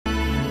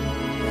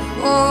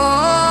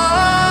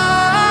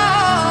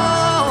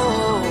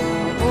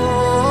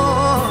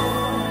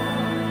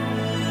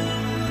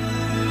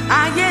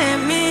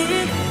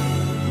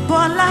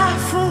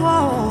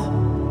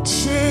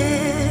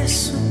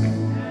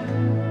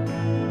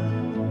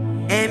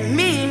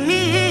ẹ̀mí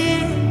mi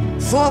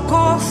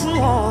fògo fún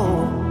ọ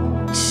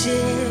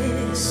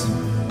Jésù,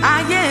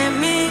 ayé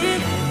mi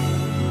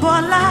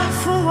bọ́lá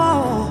fún ọ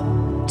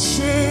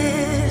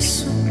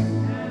Jésù,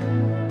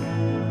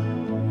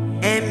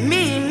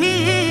 ẹ̀mí mi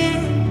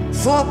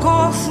fògo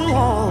fún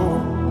ọ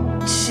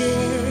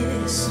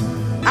Jésù,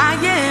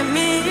 ayé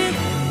mi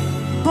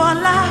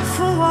bọ́lá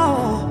fún ọ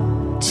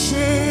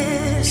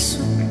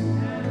Jésù,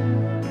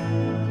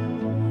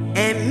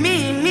 ẹ̀mí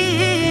mi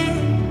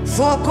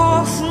fògo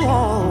fún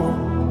ọ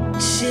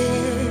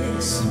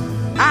Jésù,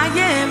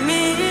 ayé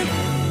mi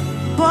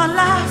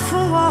bọ́lá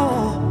fún ọ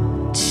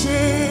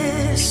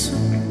Jésù,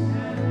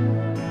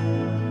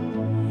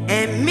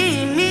 ẹ̀mí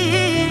mi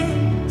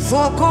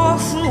fògo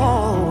fún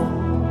ọ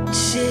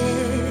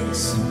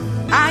Jésù,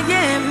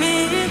 ayé mi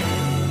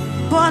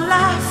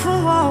bọ́lá fún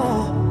ọ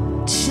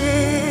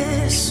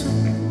Jésù,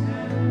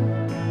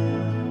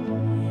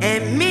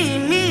 ẹ̀mí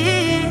mi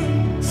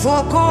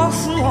fògo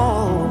fún ọ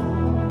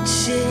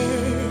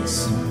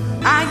Jésù,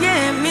 ayé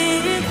mi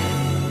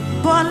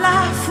bọ́lá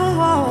fún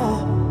ọ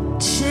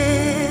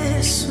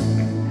Jésù,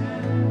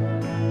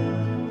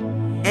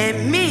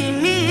 ẹ̀mí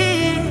mi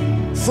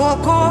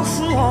fògo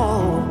fún ọ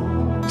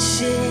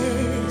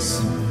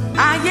Jésù,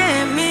 ayé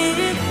mi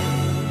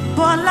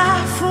bọ́lá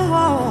fún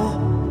ọ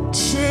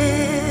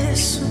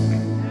Jésù,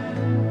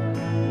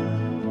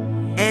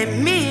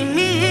 ẹ̀mí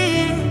mi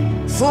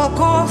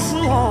fògo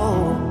fún ọ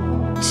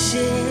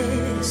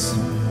Jésù,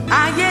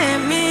 ayé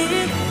mi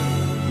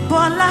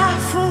bọ́lá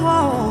fún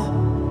ọ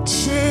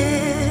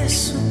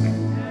Jésù,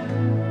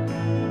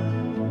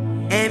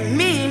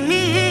 ẹ̀mí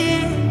mi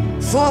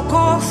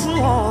fògo fún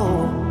ọ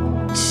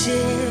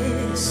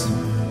Jésù,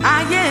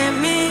 ayé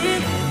mi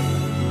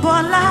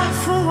bọ́lá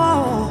fún ọ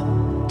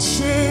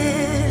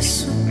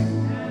Jésù,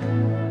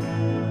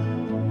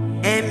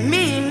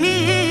 ẹ̀mí mi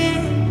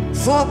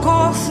fògo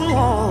fún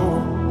ọ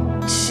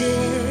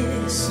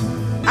Jésù,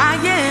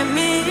 ayé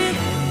mi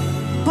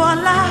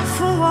bọ́lá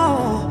fún ọ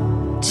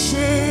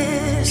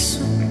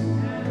Jésù,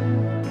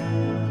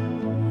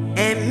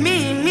 ẹ̀mí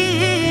mi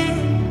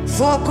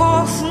fògo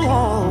fún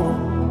ọ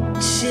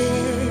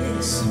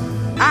Jésù,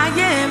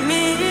 ayé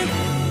mi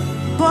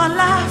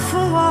bọ́lá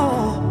fún ọ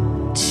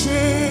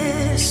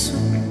Jésù,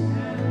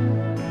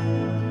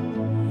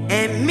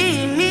 ẹ̀mí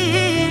mi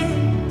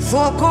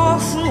fògo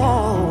fún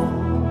ọ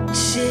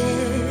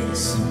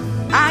Jésù,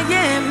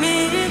 ayé mi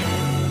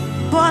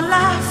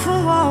bọ́lá fún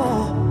ọ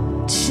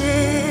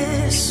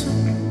Jésù,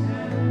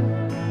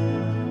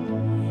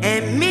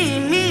 ẹ̀mí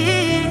mi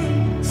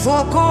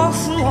fògo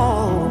fún ọ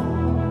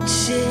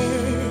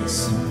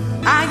Jésù,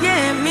 ayé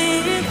mi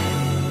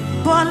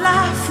bọ́lá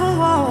fún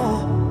ọ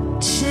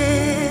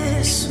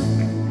Jésù,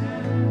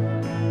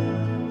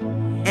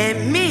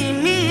 ẹ̀mí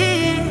mi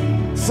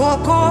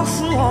fògo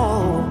fún ọ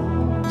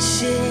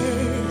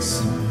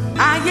Jésù,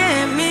 ayé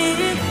mi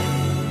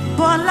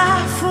bọ́lá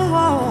fún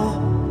ọ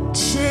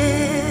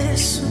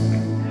Jésù,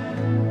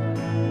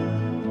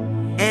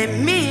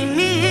 ẹ̀mí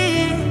mi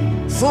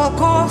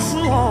fògo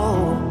fún ọ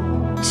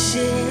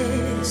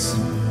Jésù,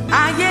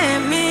 ayé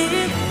mi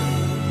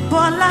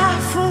bọ́lá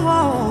fún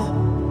ọ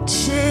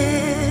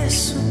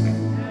Jésù,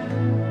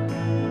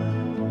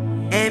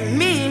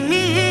 ẹ̀mí mi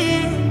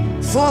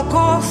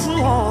fògo fún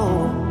ọ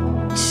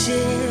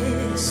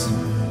Jésù,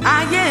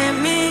 ayé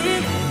mi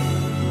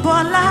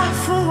bọ́lá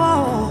fún ọ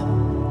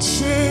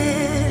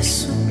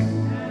Jésù,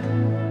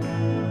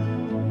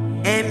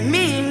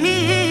 ẹ̀mí mi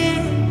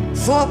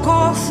fògo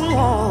fún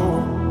ọ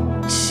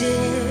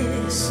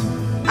Jésù,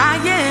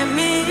 ayé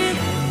mi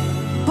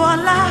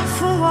bọ́lá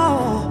fún ọ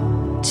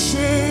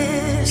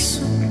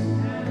Jésù,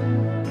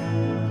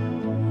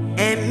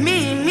 ẹ̀mí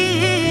mi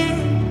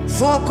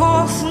fògo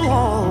fún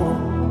ọ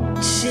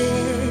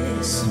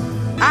Jésù,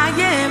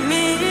 ayé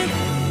mi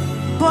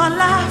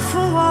bọ́lá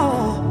fún ọ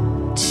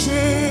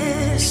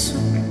Jésù,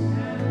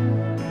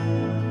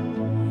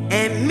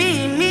 ẹ̀mí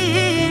mi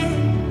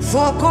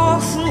fògo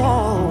fún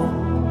ọ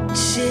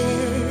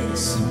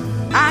Jésù,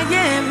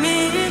 ayé mi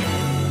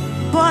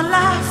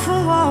bọ́lá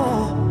fún ọ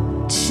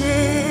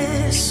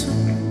Jésù,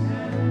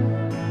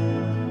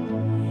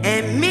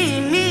 ẹ̀mí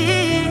mi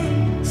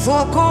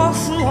fògo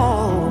fún ọ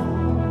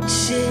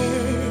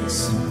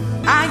Jésù,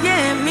 ayé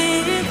mi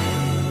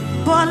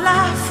bọ́lá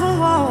fún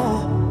ọ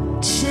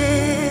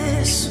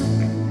Jésù,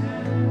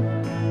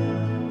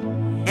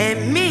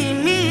 ẹ̀mí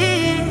mi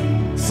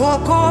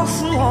fògo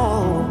fún ọ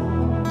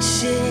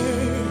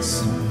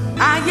Jésù,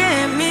 ayé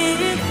mi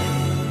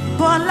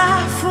bọ́lá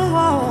fún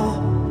ọ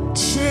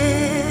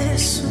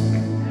Jésù,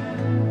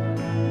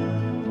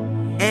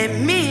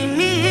 ẹ̀mí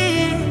mi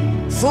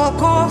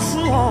fògo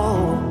fún ọ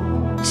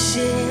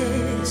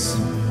Jésù,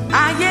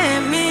 ayé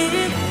mi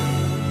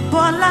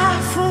bọ́lá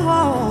fún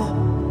ọ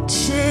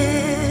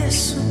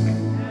Jésù,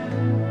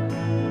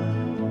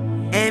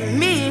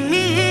 ẹ̀mí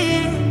mi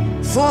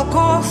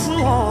fògo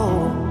fún ọ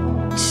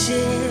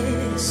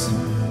Jésù,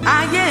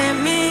 ayé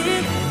mi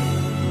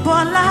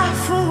bọ́lá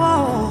fún ọ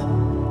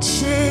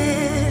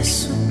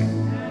Jésù,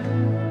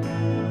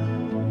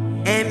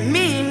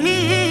 ẹ̀mí mi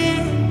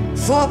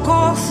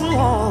fògo fún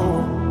ọ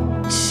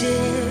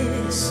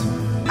Jésù.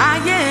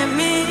 Ayé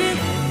mi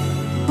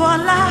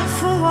bọ́lá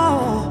fún ọ,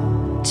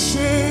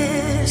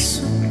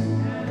 Jésù.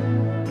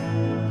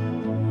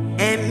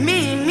 Ẹ̀mí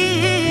mi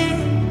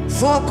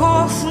fògo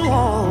fún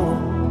ọ,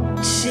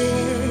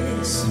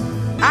 Jésù.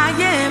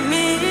 Ayé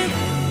mi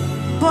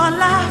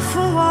bọ́lá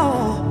fún ọ,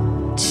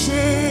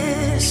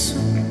 Jésù.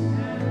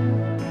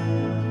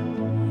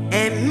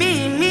 Ẹ̀mí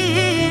mi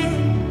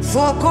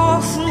fògo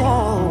fún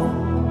ọ,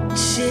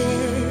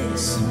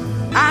 Jésù.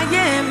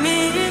 Ayé mi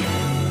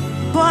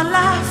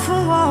bọ́lá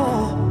fún ọ,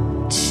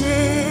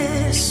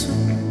 Jésù.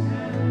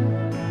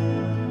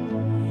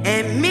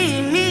 Ẹ̀mí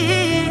mi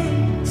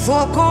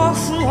fògo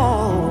fún ọ,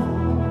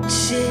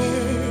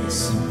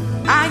 Jésù.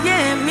 Ayé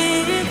mi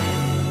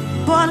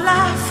bọ́lá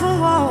fún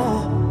ọ,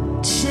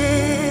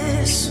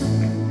 Jésù.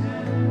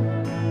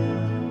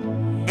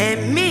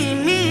 Ẹ̀mí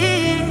mi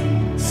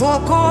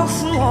fògo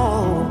fún ọ,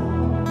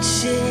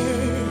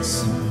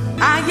 Jésù.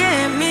 Ayé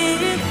mi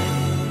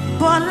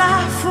bọ́lá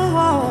fún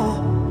ọ,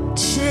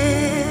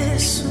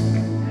 Jésù.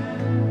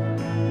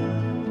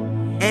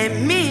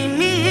 Ẹ̀mí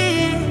mi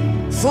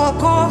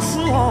fògo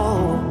fún ọ,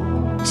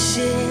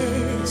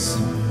 Jésù.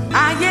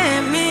 Ayé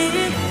mi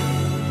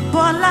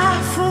bọ́lá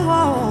fún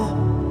ọ,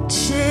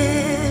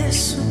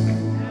 Jésù.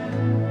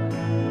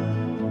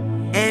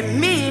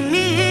 Ẹ̀mí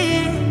mi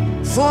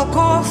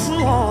fògo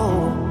fún ọ,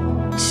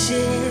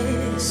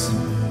 Jésù.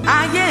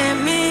 Ayé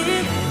mi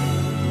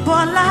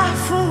bọ́lá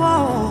fún ọ,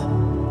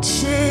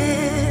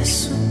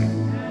 Jésù.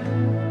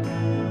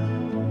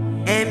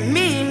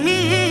 Ẹ̀mí mi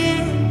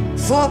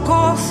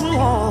fògo fún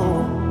ọ,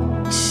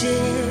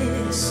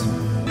 Jésù.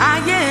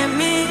 Ayé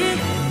mi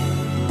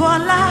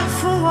bọ́lá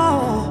fún ọ,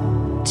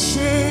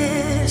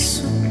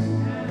 Jésù.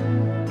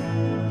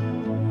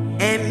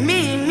 Ẹ̀mí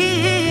mi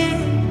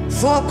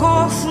fògo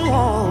fún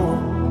ọ,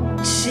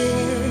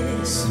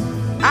 Jésù.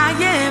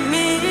 Ayé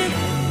mi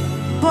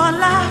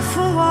bọ́lá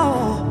fún ọ,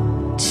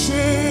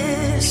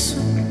 Jésù.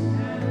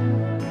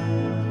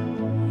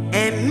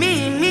 Ẹ̀mí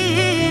mi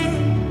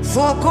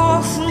fògo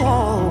fún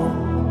ọ,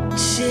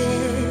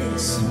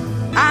 Jésù.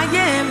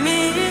 Ayé mi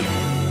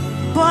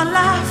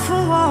bọ́lá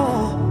fún ọ,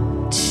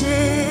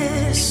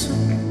 Jésù.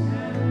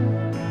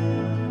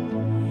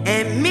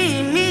 Ẹ̀mí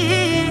mi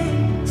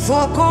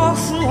fògo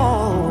fún ọ,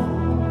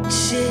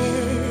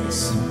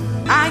 Jésù.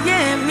 Ayé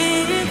mi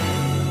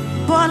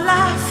bọ́lá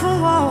fún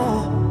ọ,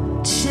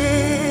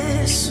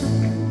 Jésù.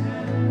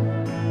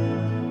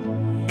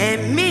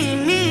 Ẹ̀mí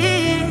mi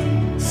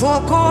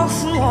fògo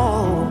fún ọ,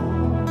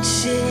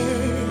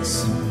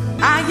 Jésù.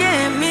 Ayé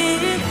mi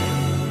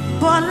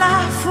bọ́lá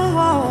fún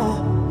ọ,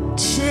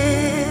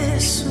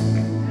 Jésù.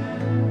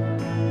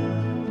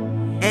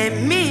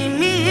 Ẹ̀mí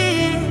mi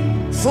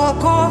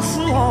fògo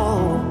fún ọ,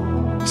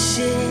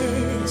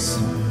 Jésù.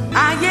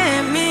 Ayé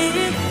mi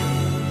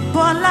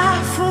bọ́lá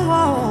fún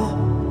ọ,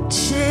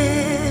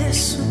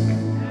 Jésù.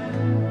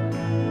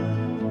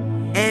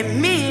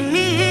 Ẹ̀mí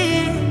mi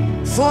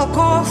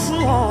fògo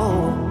fún ọ,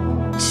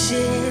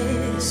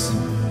 Jésù.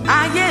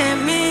 Ayé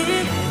mi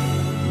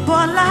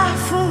bọ́lá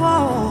fún ọ,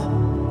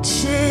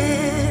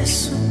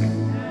 Jésù.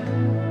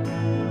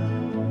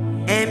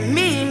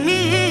 Ẹ̀mí mi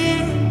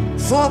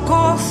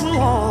fògo fún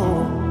ọ,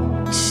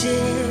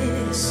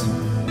 Jésù.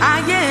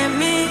 Ayé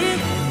mi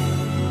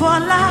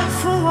bọ́lá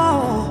fún ọ,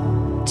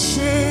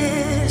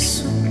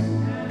 Jésù.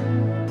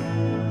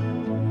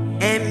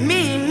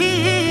 Ẹ̀mí mi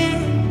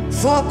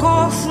fògo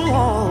fún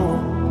ọ,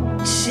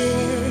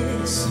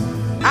 Jésù.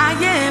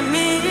 Ayé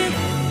mi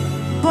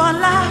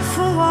bọ́lá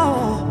fún ọ,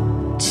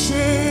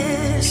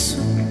 Jésù.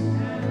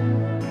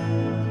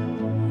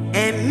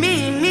 Ẹ̀mí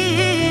mi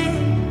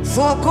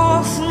fògo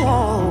fún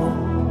ọ,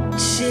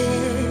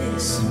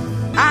 Jésù.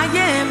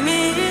 Ayé mi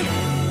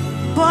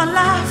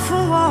bọ́lá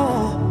fún ọ,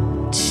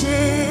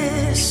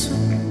 Jésù.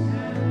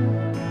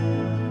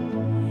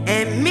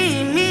 Ẹ̀mí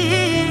mi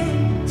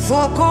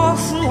fògo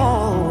fún ọ,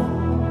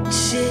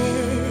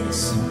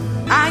 Jésù.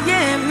 Ayé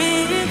mi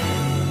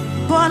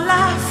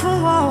bọ́lá fún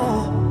ọ,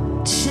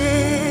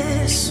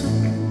 Jésù.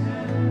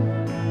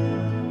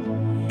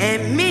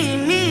 Ẹ̀mí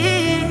mi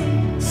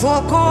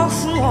fògo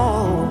fún ọ,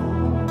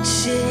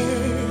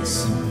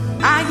 Jésù.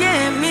 Ayé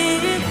mi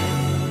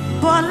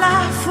bọ́lá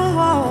fún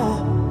ọ,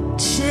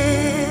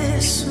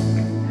 Jésù.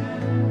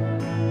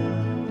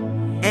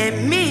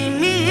 Ẹ̀mí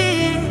mi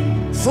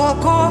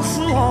fògo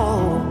fún ọ,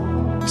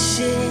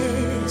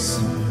 Jésù.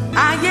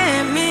 Ayé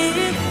mi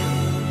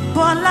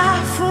bọ́lá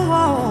fún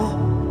ọ,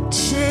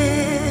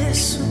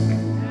 Jésù.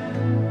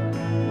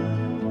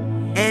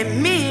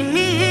 Ẹ̀mí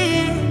mi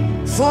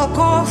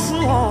fògo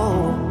fún ọ,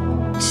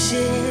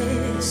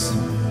 Jésù.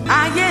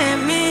 Ayé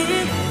mi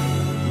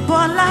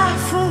bọ́lá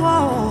fún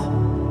ọ,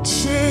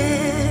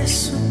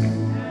 Jésù.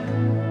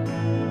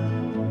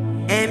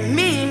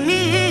 Ẹ̀mí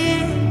mi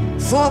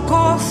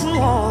fògo fún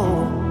ọ,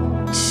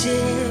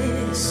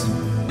 Jésù.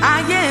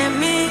 Ayé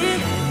mi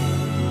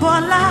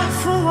bọ́lá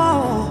fún ọ,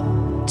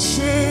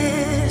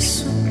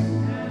 Jésù.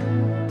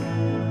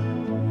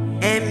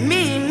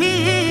 Ẹ̀mí mi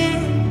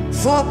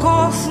fògo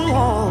fún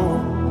ọ,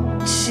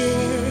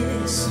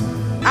 Jésù.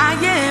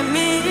 Ayé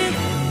mi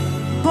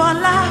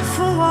bọ́lá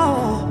fún ọ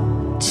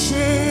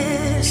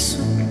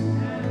Jésù.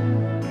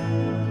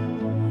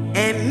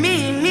 Ẹ̀mí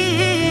mi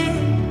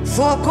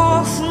fògo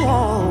fún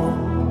ọ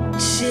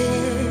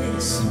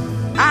Jésù.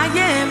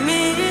 Ayé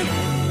mi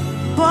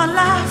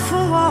bọ́lá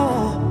fún ọ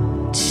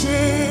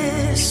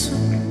Jésù.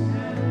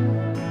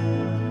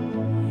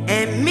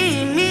 Ẹ̀mí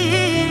mi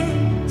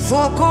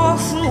fògo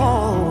fún ọ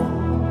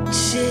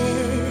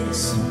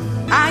Jésù.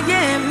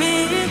 Ayé mi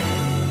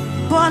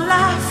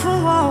bọ́lá fún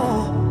ọ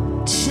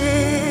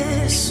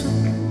Jésù.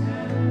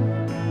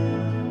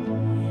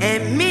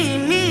 Ẹ̀mí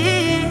mi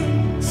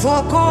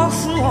fògo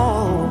fún ọ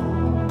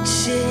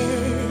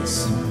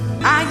Jésù.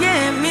 Ayé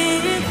mi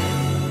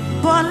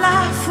bọ́lá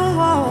fún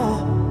ọ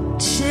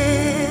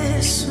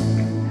Jésù.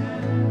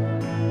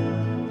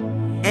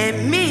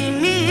 Ẹ̀mí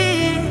mi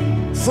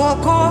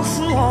fògo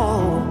fún ọ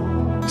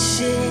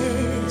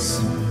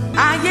Jésù.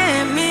 Ayé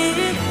mi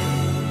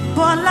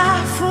bọ́lá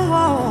fún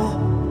ọ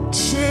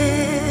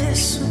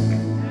Jésù.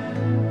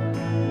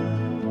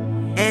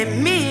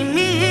 Ẹ̀mí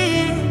mi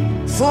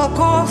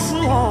fògo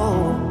fún ọ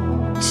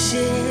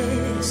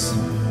Jésù.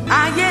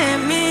 Ayé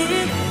mi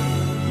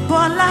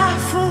bọ́lá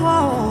fún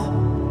ọ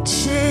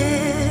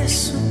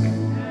Jésù.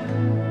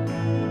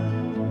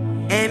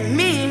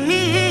 Ẹ̀mí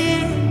mi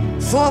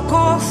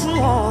fògo fún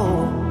ọ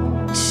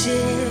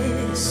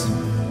Jésù.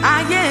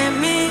 Ayé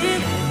mi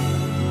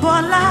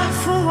bọ́lá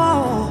fún ọ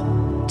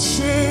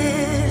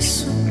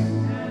Jésù.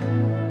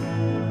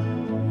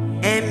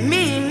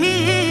 Ẹ̀mí mi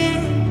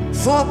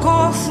fògo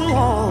fún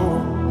ọ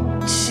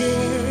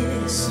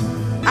Jésù.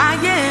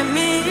 Ayé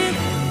mi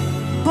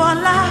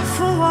bọ́lá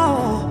fún ọ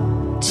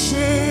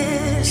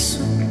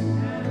Jésù.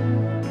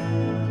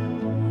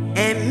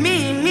 Ẹ̀mí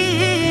mi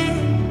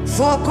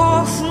fògo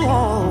fún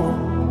ọ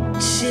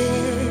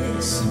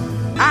Jésù.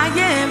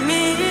 Ayé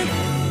mi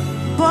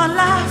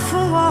bọ́lá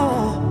fún ọ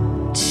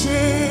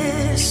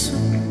Jésù.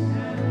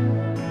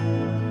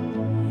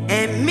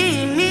 Ẹ̀mí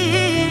mi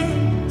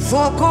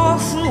fògo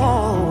fún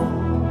ọ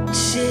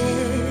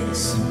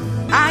Jésù.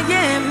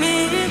 Ayé mi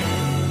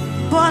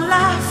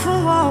bọ́lá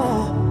fún ọ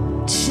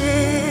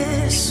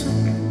Jésù.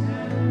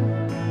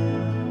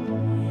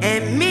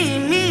 Ẹ̀mí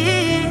mi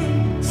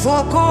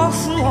fògo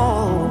fún ọ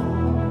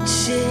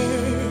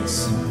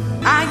Jésù.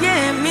 Ayé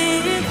mi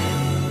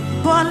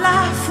bọ́lá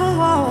fún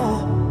ọ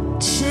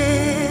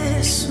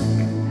Jésù.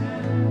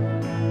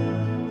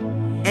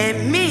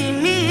 Ẹ̀mí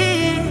mi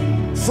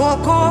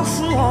fògo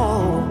fún ọ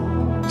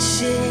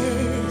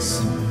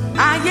Jésù.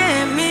 Ayé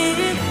mi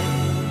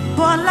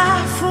bọ́lá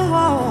fún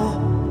ọ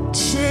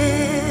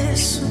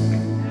Jésù.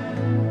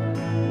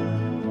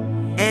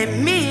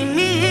 Ẹ̀mí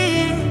mi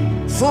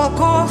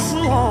fògo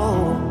fún ọ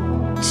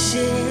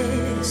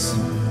Jésù.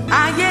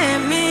 Ayé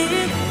mi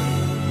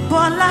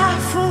bọ́lá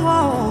fún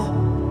ọ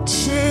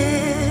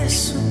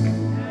Jésù.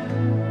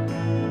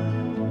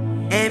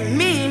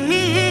 Ẹ̀mí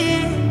mi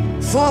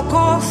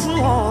fògo fún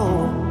ọ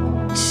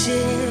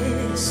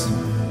Jésù.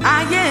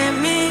 Ayé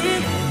mi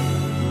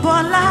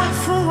bọ́lá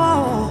fún ọ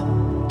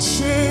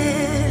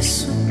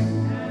Jésù.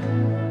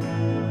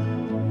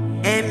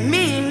 Ẹ̀mí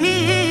mi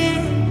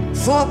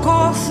fògo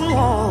fún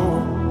ọ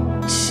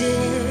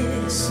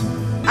Jésù.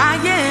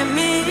 Ayé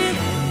mi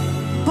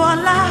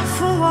bọ́lá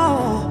fún ọ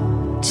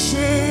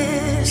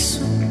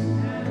Jésù.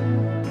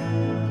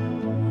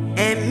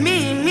 Ẹ̀mí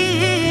mi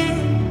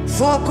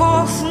fògo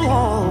fún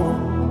ọ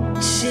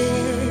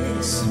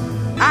Jésù.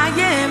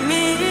 Ayé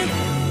mi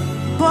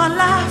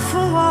bọ́lá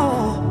fún ọ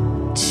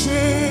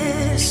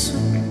Jésù.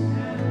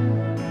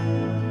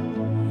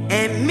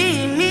 Ẹ̀mí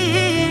mi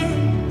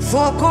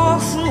fògo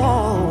fún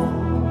ọ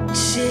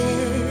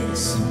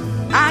Jésù.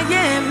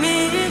 Ayé mi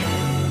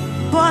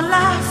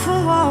bọ́lá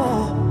fún ọ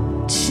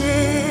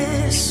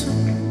Jésù.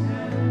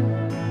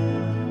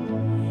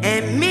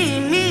 Ẹ̀mí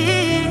mi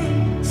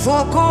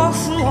fògo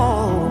fún ọ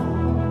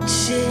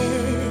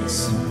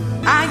Jésù.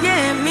 Ayé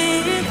mi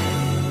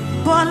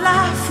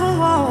bọ́lá fún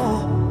ọ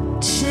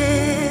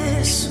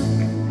Jésù.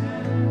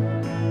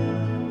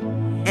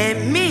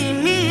 Ẹ̀mí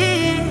mi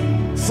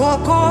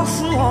fògo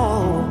fún ọ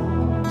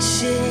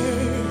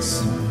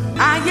Jésù.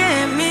 Ayé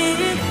mi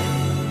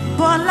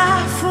bọ́lá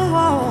fún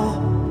ọ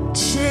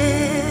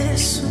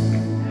Jésù.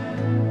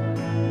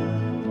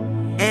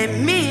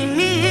 Ẹ̀mí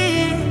mi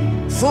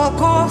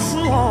fògo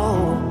fún ọ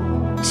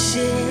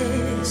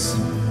Jésù.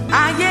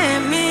 Ayé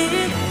mi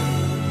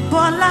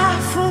bọ́lá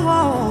fún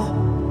ọ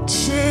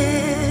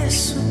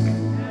Jésù.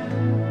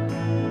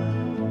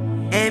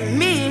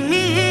 Ẹ̀mí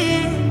mi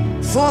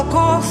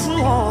fògo fún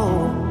ọ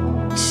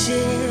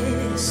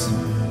Jésù.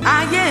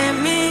 Ayé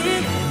mi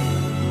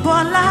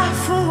bọ́lá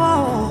fún ọ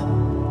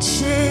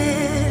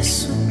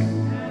Jésù.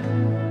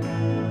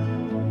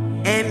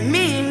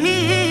 Ẹ̀mí mi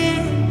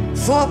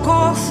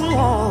fògo fún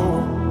ọ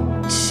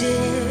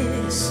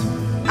Jésù.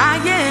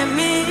 Ayé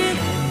mi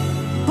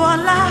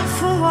bọ́lá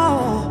fún ọ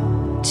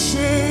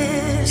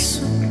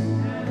Jésù.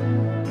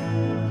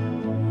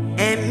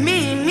 Ẹ̀mí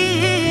mi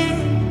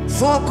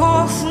fògo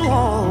fún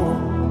ọ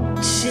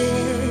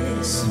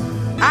Jésù.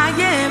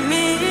 Ayé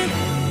mi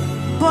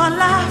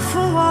bọ́lá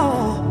fún ọ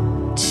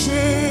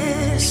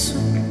Jésù.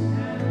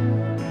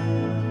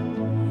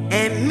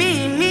 ẹ̀mí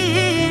mi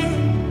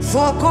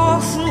fògo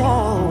fún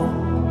ọ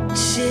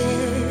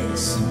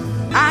Jésù,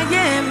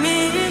 ayé mi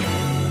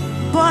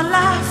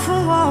bọ́lá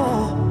fún ọ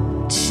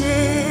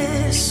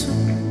Jésù,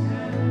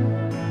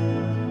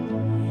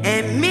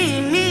 ẹ̀mí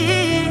mi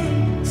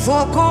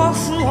fògo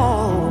fún ọ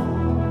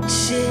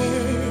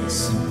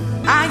Jésù,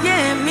 ayé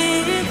mi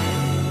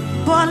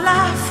bọ́lá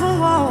fún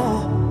ọ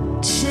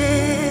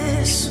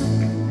Jésù,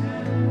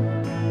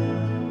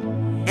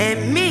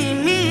 ẹ̀mí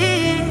mi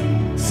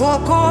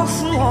fògo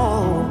fún ọ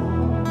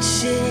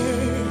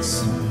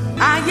Jésù,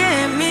 ayé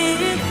mi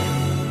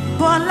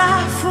bọ́lá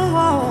fún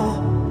ọ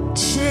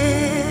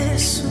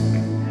Jésù,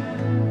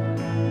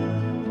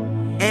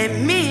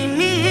 ẹ̀mí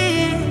mi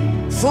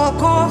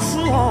fògo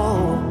fún ọ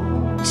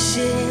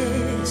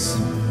Jésù,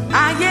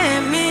 ayé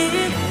mi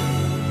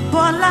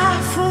bọ́lá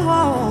fún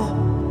ọ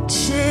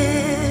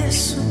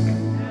Jésù,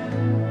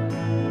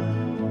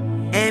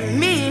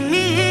 ẹ̀mí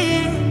mi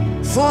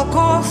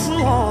fògo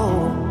fún ọ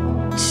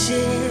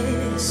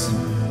Jésù,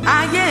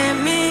 ayé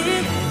mi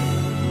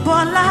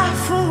bọ́lá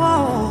fún ọ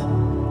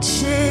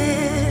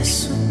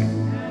Jésù,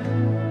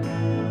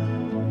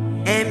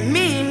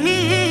 ẹ̀mí mi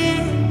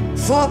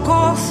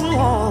fògo fún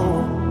ọ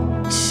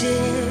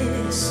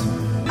Jésù,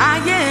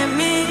 ayé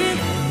mi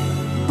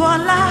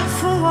bọ́lá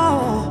fún ọ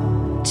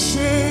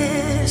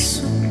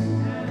Jésù,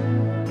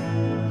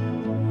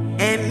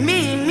 ẹ̀mí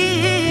mi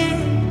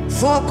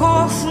fògo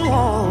fún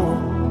ọ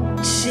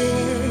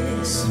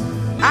Jésù,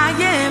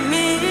 ayé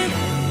mi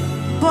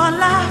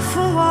bọ́lá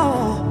fún ọ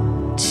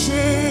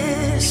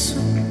Jésù,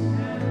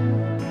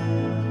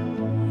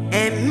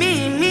 ẹ̀mí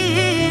mi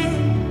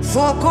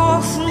fògo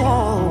fún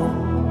ọ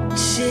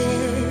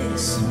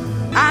Jésù,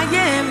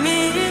 ayé mi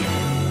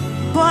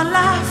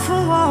bọ́lá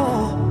fún ọ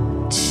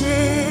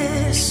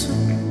Jésù,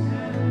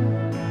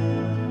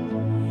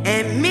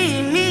 ẹ̀mí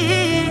mi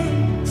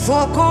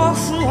fògo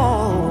fún ọ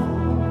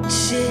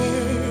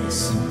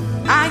Jésù,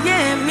 ayé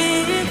mi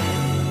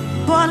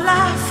bọ́lá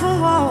fún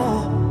ọ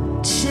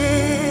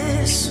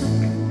Jésù,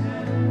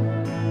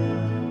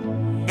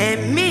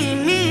 ẹ̀mí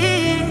mi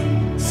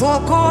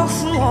fògo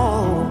fún ọ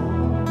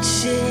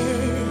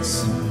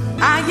Jésù,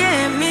 ayé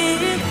mi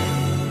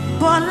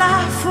bọ́lá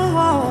fún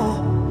ọ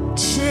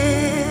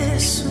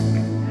Jésù,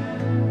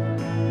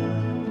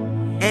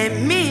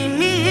 ẹ̀mí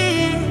mi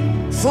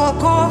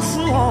fògo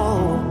fún ọ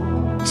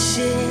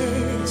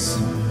Jésù,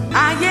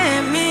 ayé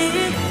mi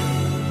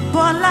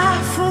bọ́lá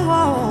fún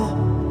ọ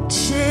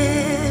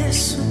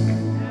Jésù,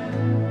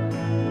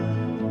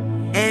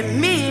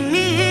 ẹ̀mí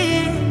mi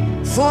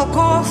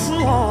fògo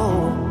fún ọ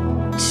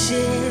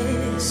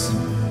Jésù,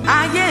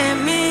 ayé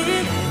mi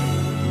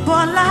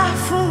bọ́lá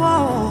fún ọ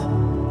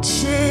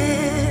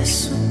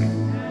Jésù,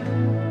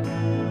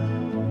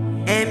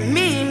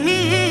 ẹ̀mí mi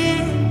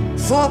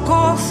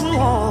fògo fún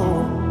ọ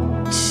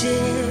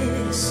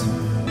Jésù,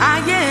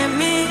 ayé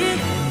mi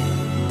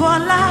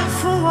bọ́lá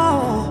fún ọ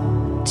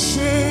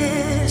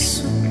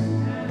Jésù,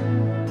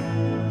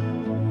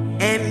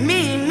 ẹ̀mí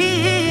mi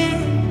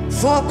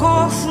fògo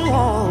fún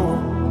ọ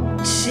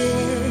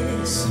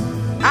Jésù,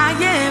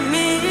 ayé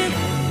mi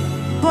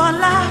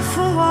bọ́lá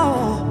fún ọ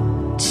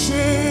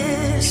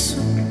Jésù,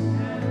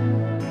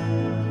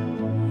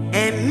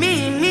 ẹ̀mí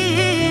mi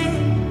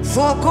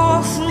fògo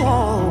fún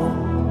ọ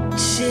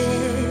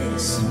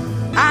Jésù,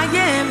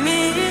 ayé mi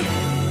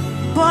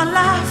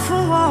bọ́lá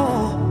fún ọ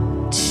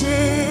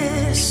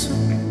Jésù,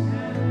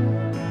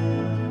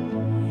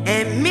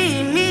 ẹ̀mí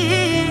mi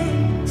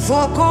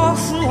fògo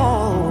fún ọ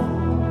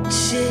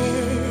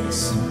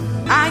Jésù,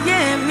 ayé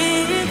mi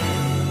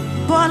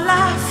bọ́lá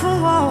fún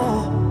ọ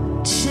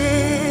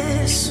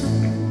Jésù,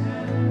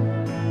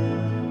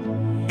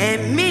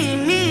 ẹ̀mí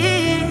mi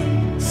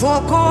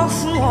fògo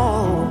fún ọ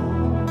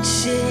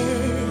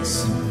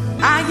Jésù,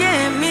 ayé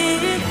mi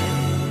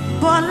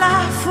bọ́lá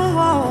fún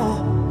ọ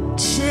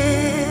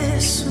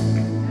Jésù,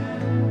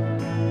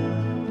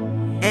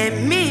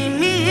 ẹ̀mí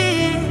mi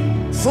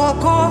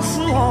fògo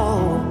fún ọ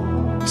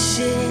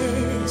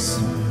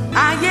Jésù,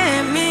 ayé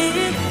mi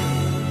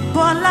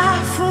bọ́lá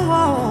fún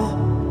ọ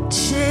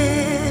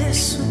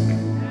Jésù,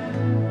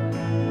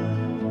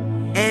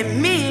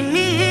 ẹ̀mí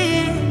mi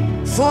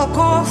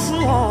fògo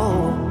fún ọ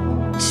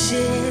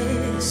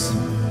Jésù,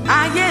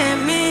 ayé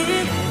mi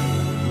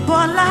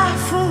bọ́lá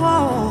fún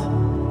ọ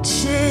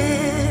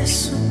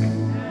Jésù,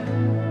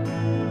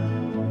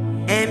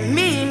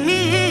 ẹ̀mí mi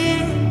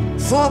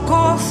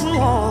fògo fún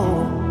ọ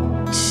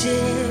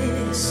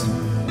Jésù,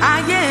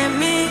 ayé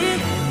mi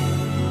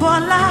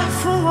bọ́lá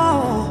fún ọ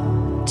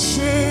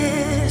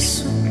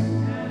Jésù,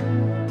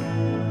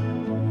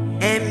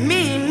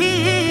 ẹ̀mí mi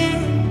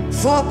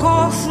fògo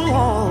fún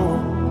ọ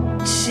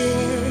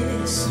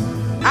Jésù,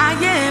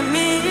 ayé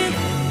mi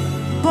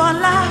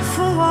bọ́lá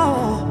fún ọ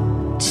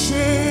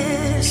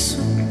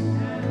Jésù,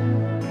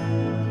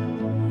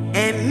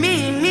 ẹ̀mí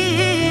mi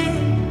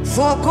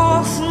fògo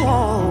fún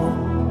ọ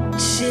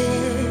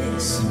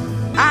Jésù,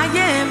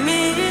 ayé mi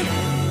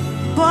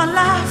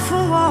bọ́lá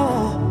fún ọ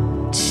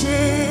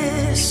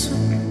Jésù,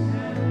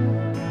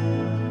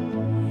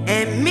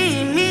 ẹ̀mí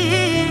mi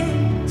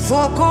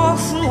fògo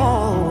fún ọ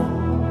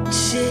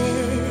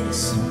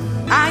Jésù.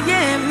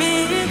 Ayé mi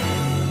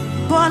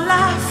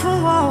bọ́lá fún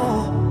ọ,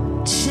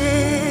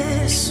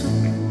 Jésù.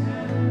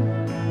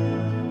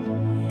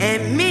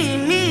 Ẹ̀mí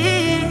mi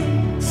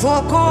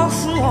fògo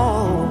fún ọ,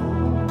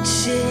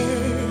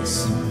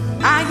 Jésù.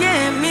 Ayé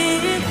mi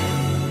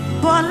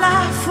bọ́lá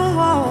fún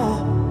ọ,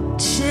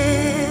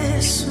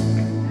 Jésù.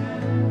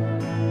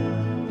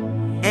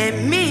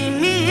 Ẹ̀mí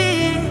mi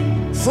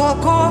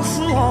fògo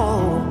fún ọ,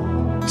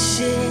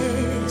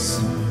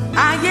 Jésù.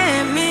 Ayé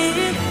mi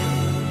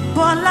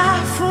bọ́lá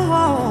fún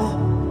ọ,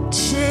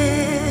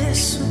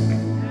 Jésù.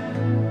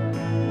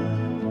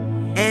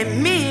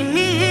 Ẹ̀mí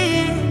mi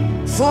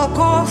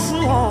fògo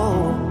fún ọ,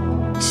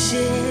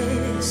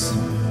 Jésù.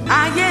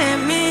 Ayé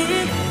mi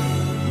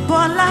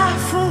bọ́lá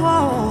fún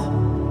ọ,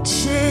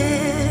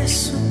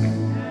 Jésù.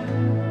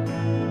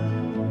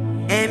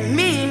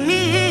 Ẹ̀mí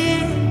mi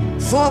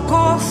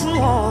fògo fún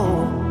ọ,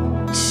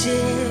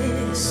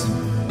 Jésù.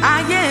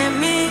 Ayé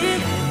mi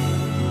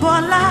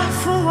bọ́lá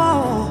fún ọ,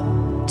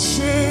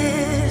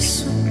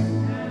 Jésù.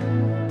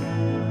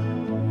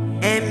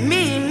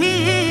 Ẹ̀mí mi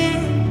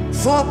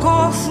fògo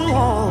fún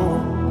ọ,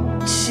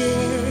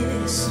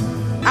 Jésù.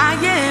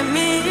 Ayé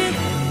mi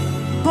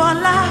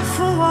bọ́lá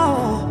fún ọ,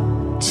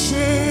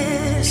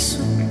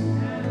 Jésù.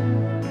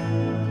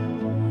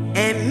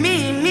 Ẹ̀mí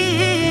mi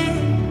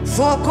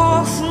fògo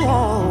fún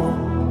ọ,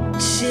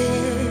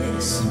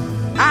 Jésù.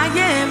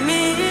 Ayé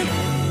mi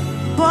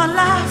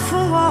bọ́lá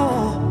fún ọ,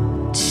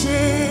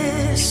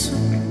 Jésù.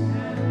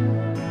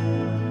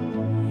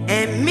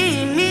 Ẹ̀mí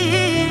mi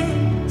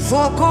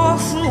fògo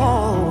fún ọ,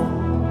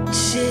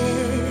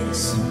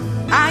 Jésù.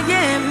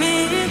 Ayé mi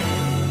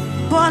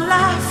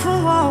bọ́lá fún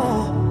ọ,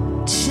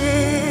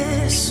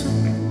 Jésù.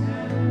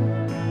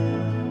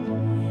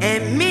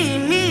 Ẹ̀mí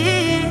mi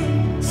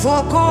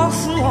fògo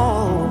fún ọ,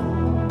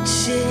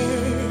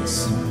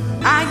 Jésù.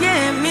 Ayé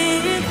mi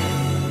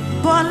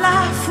bọ́lá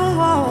fún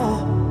ọ,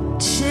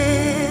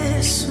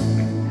 Jésù.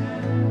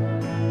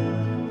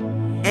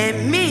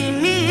 Ẹ̀mí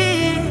mi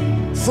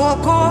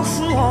fògo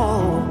fún ọ,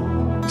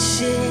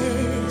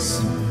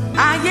 Jésù.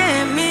 Ayé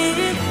mi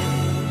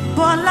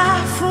bọ́lá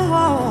fún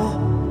ọ,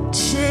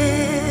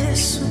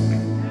 Jésù.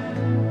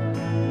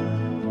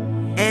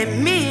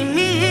 Ẹ̀mí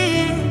mi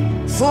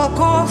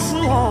fògo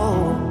fún ọ,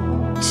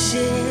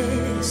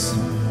 Jésù.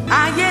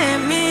 Ayé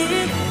mi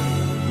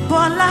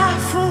bọ́lá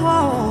fún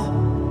ọ,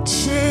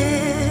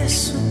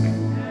 Jésù.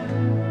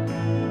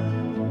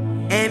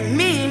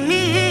 Ẹ̀mí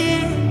mi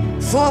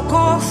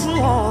fògo fún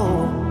ọ,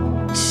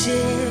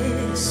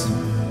 Jésù.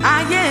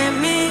 Ayé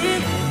mi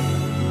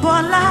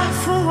bọ́lá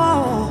fún ọ,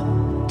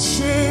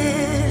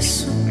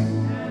 Jésù.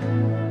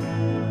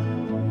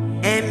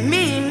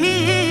 Ẹ̀mí mi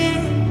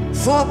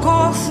fògo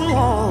fún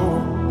ọ,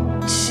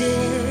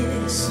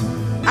 Jésù.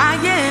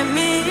 Ayé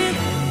mi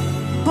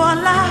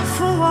bọ́lá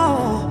fún ọ,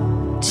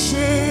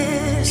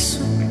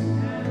 Jésù.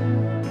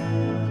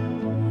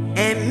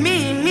 Ẹ̀mí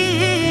mi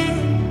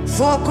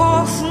fògo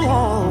fún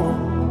ọ,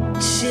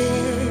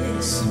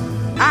 Jésù.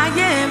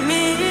 Ayé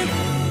mi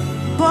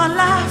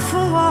bọ́lá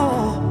fún ọ,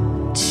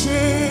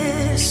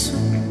 Jésù.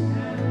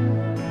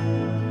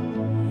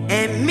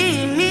 Ẹ̀mí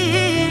mi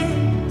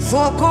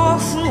fògo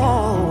fún ọ,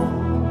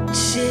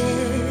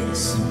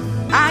 Jésù.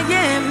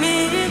 Ayé mi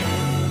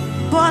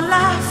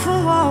bọ́lá fún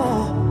ọ,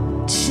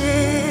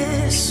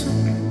 Jésù.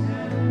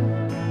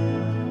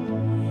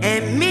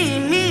 Ẹ̀mí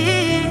mi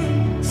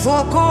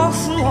fògo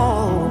fún ọ,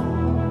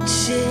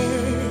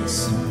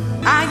 Jésù.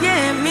 Ayé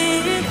mi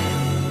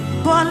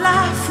bọ́lá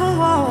fún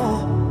ọ,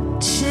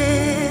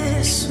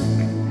 Jésù.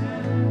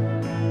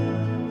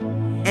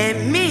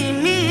 Ẹ̀mí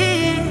mi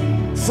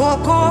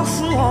fògo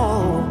fún ọ,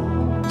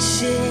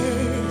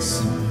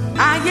 Jésù.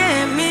 Ayé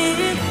mi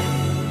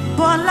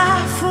bọ́lá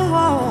fún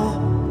ọ,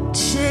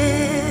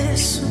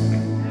 Jésù.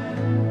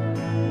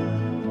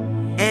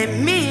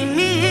 Ẹ̀mí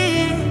mi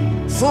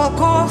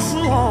fògo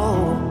fún ọ,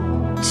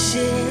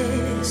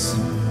 Jésù.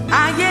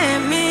 Ayé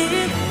mi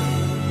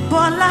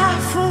bọ́lá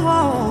fún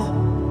ọ,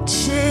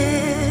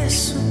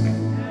 Jésù.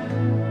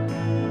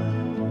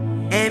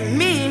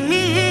 Ẹ̀mí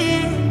mi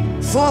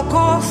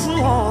fògo fún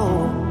ọ,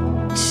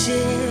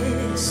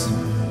 Jésù.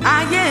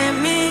 Ayé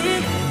mi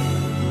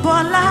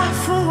bọ́lá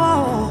fún ọ,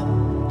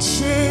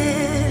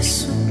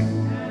 Jésù.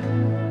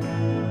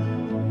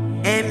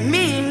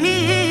 Ẹ̀mí mi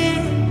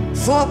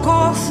fògo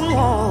fún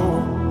ọ,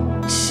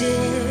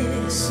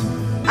 Jésù.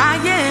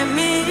 Ayé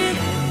mi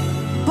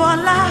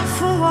bọ́lá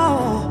fún ọ,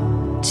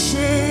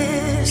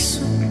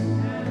 Jésù.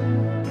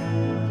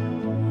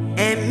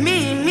 Ẹ̀mí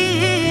mi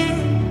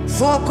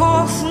fògo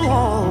fún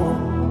ọ,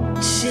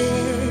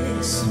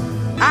 Jésù.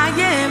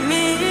 Ayé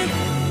mi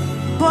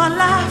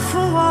bọ́lá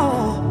fún ọ,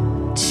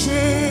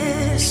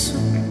 Jésù.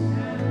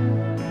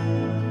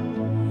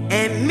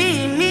 Ẹ̀mí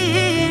mi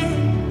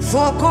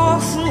fògo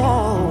fún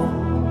ọ,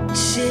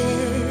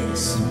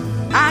 Jésù.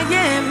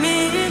 Ayé mi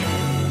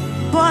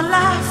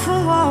bọ́lá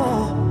fún ọ,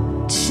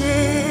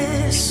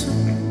 Jésù.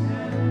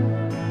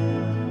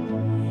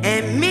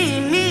 Ẹ̀mí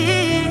mi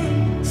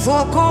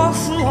fògo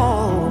fún ọ,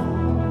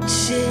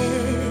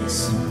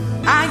 Jésù.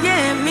 Ayé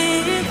mi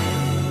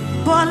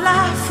bọ́lá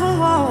fún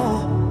ọ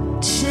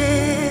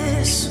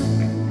Jésù.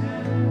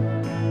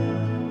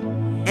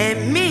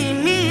 Ẹ̀mí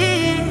mi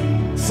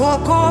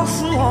fògo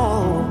fún ọ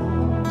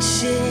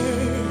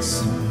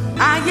Jésù.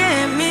 Ayé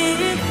mi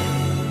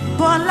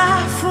bọ́lá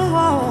fún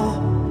ọ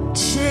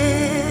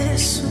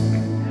Jésù.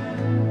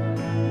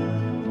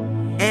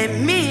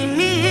 Ẹ̀mí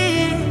mi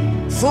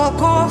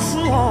fògo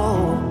fún ọ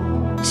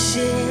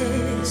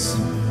Jésù.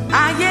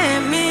 Ayé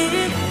mi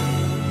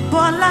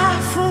bọ́lá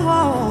fún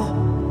ọ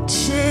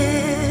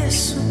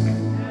Jésù.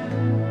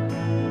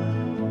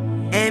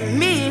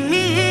 Ẹ̀mí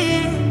mi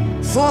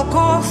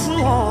fògo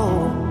fún ọ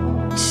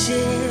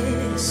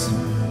Jésù.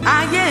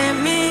 Ayé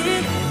mi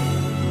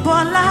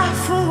bọ́lá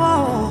fún ọ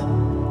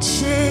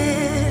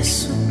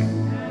Jésù.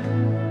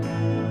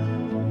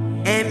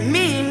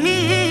 Ẹ̀mí mi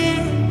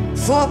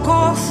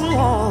fògo fún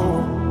ọ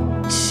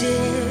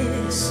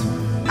Jésù.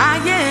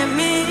 Ayé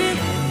mi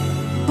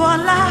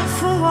bọ́lá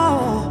fún ọ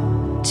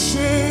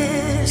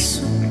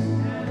Jésù.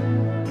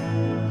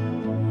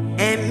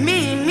 Ẹ̀mí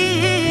mi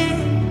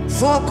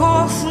fògo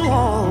fún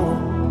ọ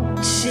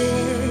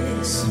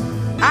Jésù.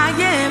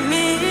 Ayé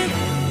mi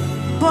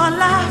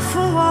bọ́lá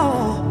fún ọ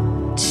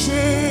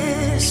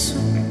Jésù.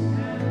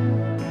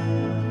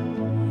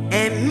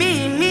 Ẹ̀mí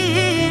mi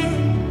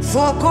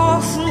fògo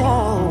fún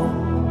ọ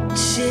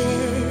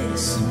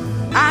Jésù.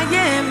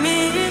 Ayé mi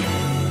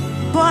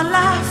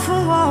bọ́lá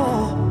fún ọ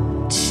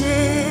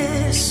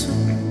Jésù.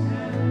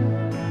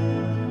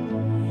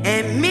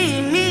 Ẹ̀mí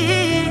mi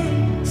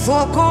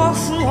fògo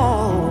fún ọ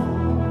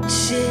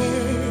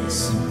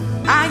Jésù.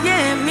 Ayé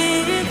mi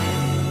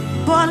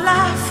bọ́lá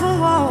fún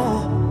ọ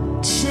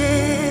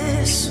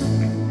Jésù.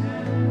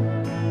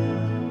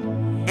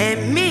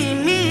 Ẹ̀mí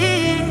mi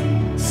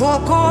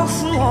fògo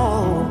fún ọ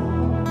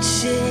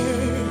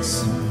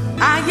Jésù.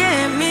 Ayé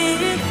mi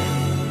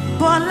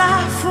bọ́lá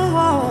fún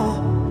ọ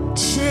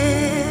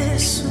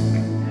Jésù.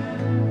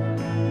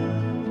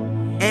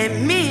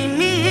 Ẹ̀mí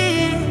mi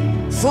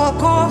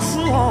fògo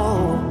fún ọ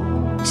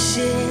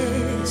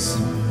Jésù.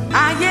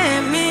 Ayé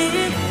mi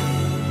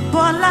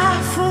bọ́lá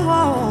fún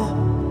ọ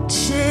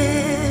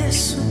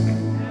Jésù.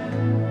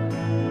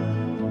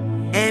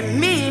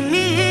 Ẹ̀mí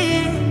mi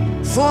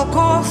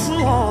fògo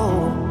fún ọ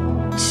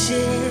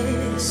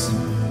Jésù.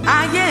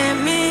 Ayé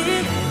mi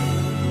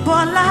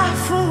bọ́lá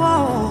fún ọ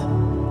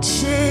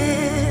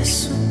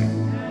Jésù.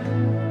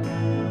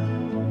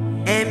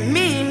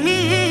 Ẹ̀mí mi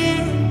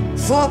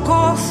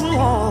fògo fún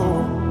ọ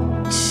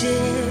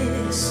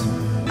Jésù.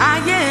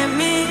 Ayé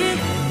mi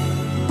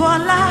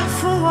bọ́lá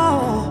fún ọ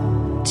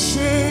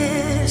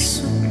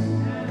Jésù.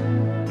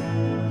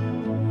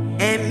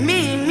 Ẹ̀mí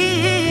mi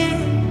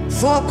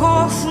fògo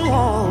fún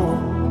ọ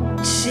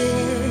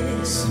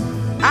Jésù.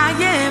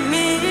 Ayé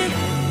mi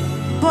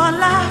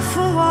bọ́lá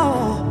fún ọ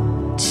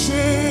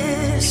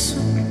Jésù.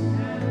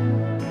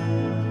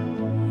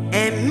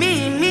 Ẹ̀mí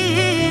mi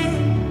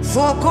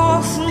fògo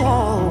fún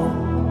ọ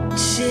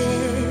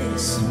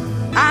Jésù.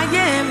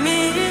 Ayé mi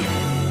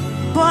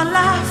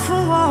bọ́lá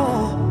fún ọ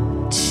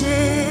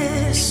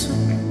Jésù.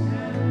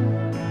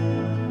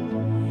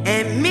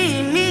 Ẹ̀mí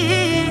mi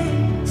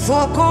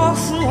fògo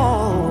fún ọ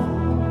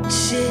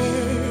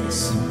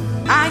Jésù.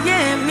 Ayé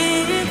mi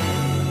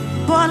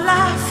bọ́lá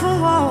fún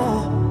ọ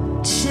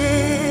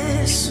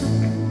Jésù.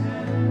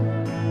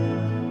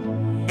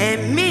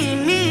 Ẹ̀mí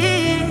mi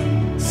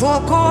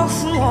fògo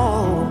fún ọ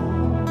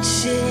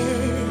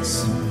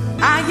Jésù.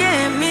 Ayé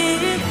mi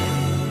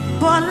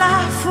bọ́lá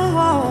fún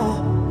ọ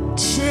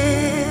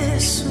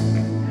Jésù.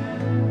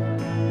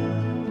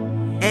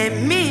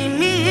 Ẹ̀mí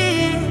mi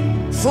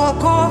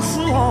fògo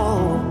fún ọ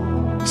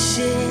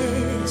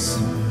Jésù.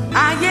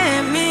 Ayé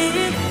mi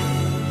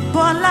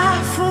bọ́lá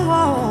fún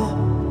ọ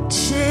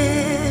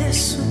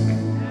Jésù.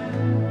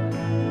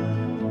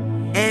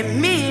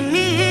 Ẹ̀mí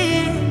mi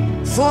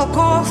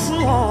fògo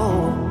fún ọ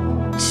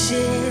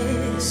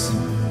Jésù.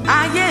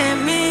 Ayé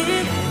mi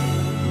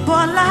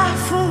bọ́lá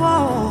fún ọ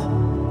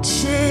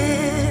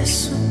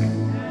Jésù.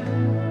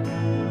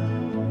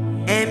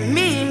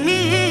 Ẹ̀mí mi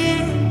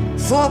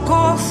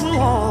fògo fún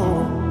ọ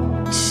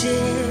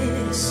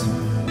Jésù.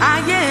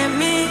 Ayé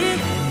mi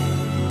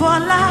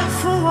bọ́lá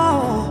fún ọ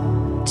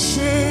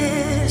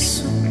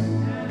Jésù.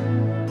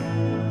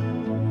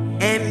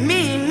 Ẹ̀mí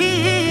mi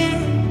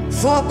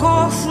fògo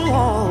fún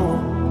ọ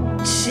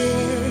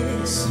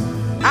Jésù.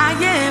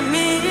 Ayé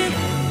mi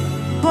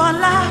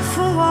bọ́lá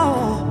fún ọ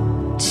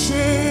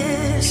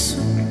Jésù.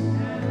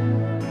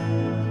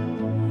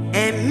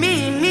 Ẹ̀mí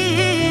mi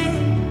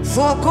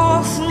fògo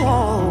fún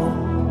ọ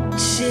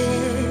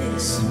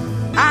Jésù.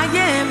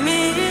 Ayé mi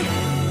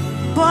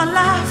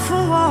bọ́lá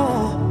fún ọ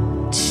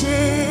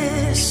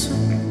Jésù.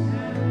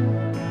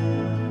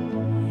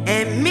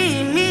 Ẹ̀mí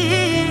mi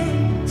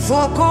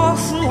fògo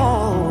fún ọ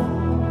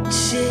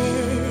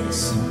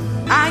Jésù.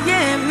 Ayé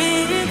mi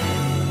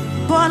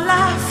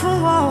bọ́lá fún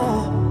ọ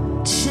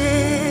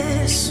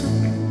Jésù.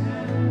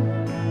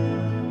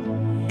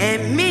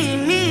 Ẹ̀mí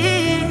mi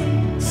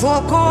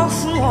fògo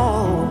fún ọ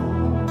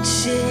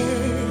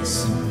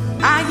Jésù.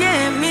 Ayé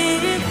mi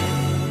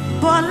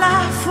bọ́lá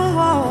fún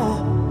ọ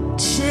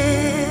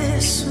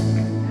Jésù.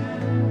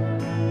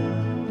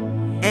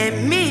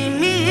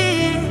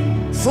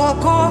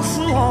 fògo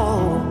fún ọ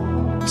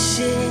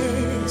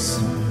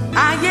Jésù.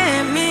 Ayé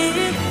mi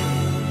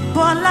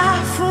bọ́lá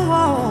fún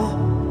ọ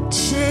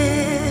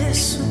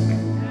Jésù.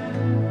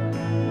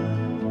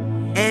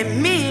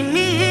 Ẹ̀mí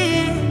mi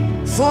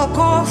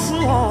fògo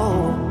fún ọ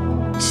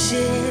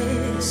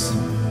Jésù.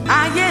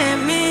 Ayé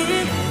mi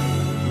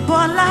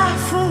bọ́lá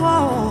fún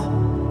ọ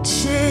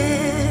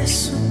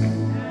Jésù.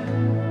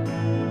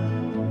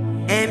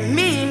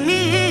 Ẹ̀mí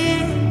mi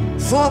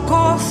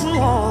fògo fún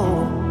ọ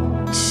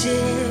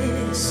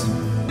Jésù.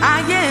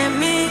 Ayé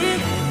mi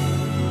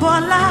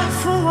bọ́lá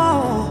fún ọ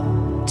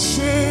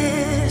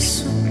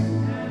Jésù.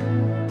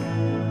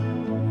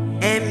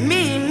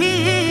 Ẹ̀mí mi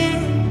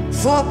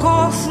fògo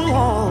fún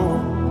ọ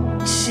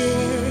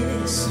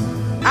Jésù.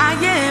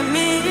 Ayé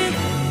mi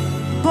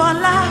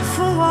bọ́lá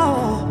fún ọ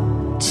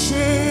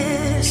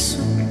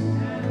Jésù.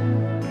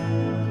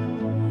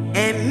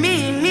 Ẹ̀mí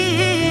mi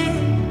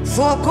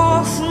fògo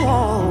fún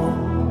ọ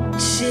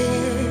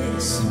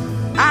Jésù.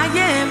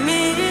 Ayé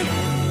mi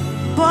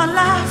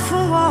bọ́lá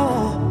fún ọ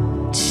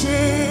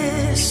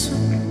Jésù.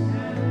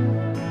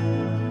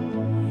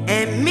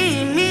 Ẹ̀mí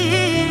mi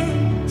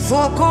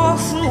fògo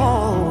fún ọ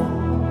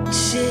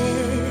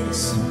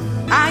Jésù.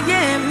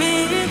 Ayé mi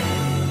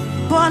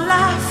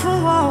bọ́lá fún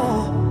ọ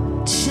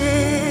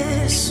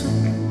Jésù.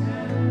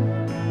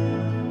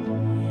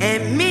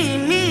 Ẹ̀mí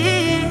mi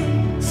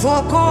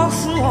fògo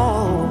fún ọ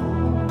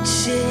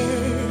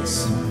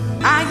Jésù.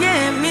 Ayé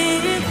mi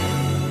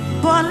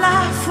bọ́lá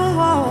fún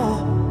ọ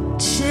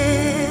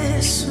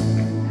Jésù.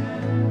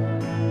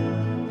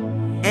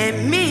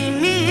 Ẹ̀mí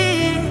mi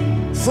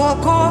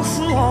fògo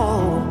fún ọ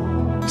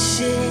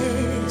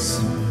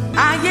Jésù.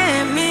 Ayé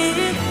mi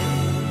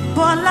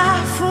bọ́lá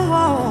fún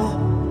ọ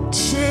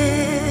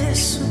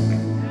Jésù.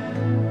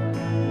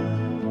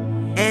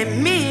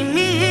 Ẹ̀mí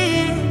mi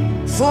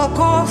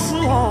fògo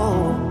fún ọ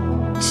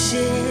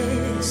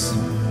Jésù.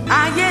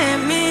 Ayé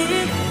mi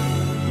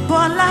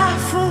bọ́lá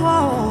fún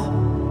ọ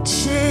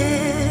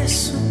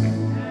Jésù.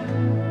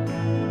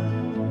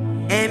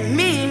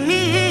 Ẹ̀mí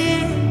mi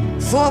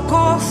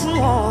fògo fún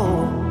ọ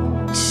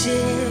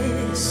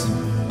Jésù.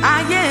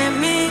 Ayé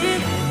mi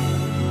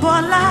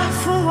bọ́lá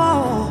fún ọ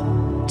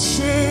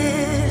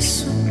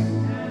Jésù.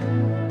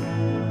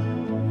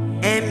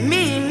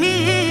 Ẹ̀mí mi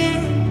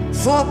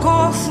fògo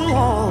fún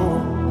ọ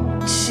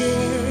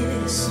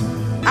Jésù.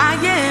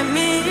 Ayé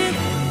mi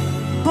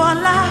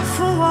bọ́lá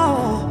fún ọ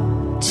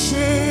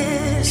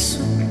Jésù.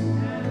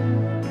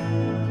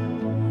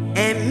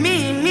 Ẹ̀mí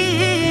mi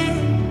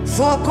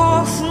fògo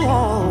fún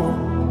ọ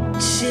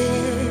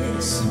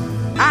Jésù.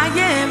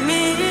 Ayé mi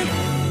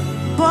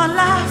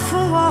bọ́lá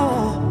fún ọ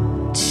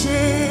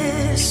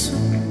Jésù.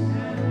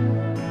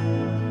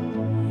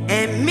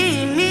 Ẹ̀mí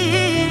mi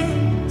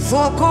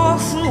fògo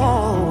fún ọ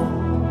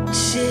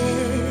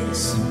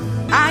Jésù.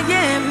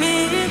 Ayé mi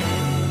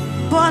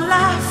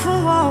bọ́lá fún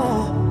ọ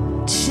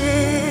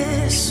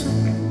Jésù.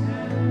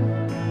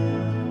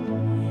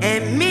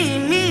 Ẹ̀mí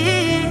mi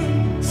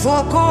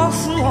fògo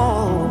fún ọ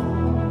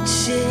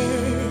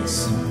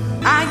Jésù.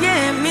 Ayé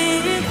mi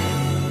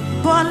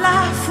bọ́lá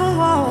fún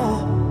ọ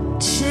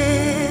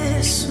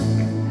Jésù.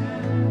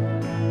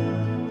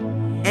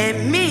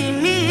 Ẹ̀mí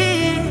mi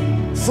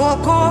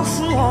fògo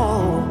fún ọ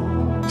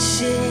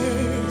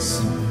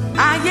Jésù.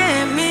 Ayé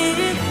mi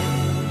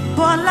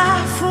bọ́lá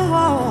fún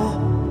ọ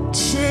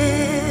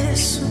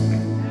Jésù.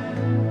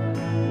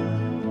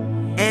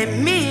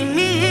 Ẹ̀mí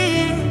mi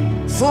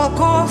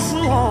fògo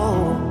fún ọ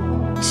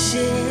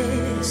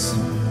Jésù.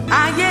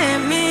 Ayé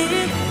mi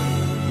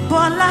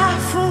bọ́lá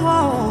fún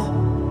ọ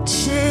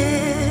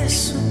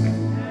Jésù.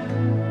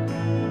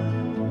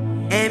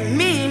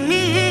 Ẹ̀mí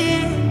mi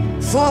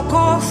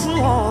fògo fún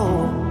ọ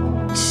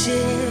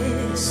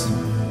Jésù.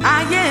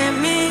 Ayé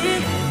mi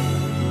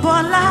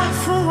bọ́lá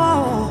fún ọ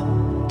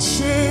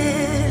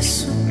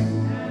Jésù.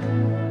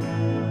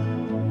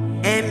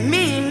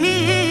 Ẹ̀mí mi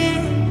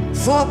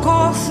fògo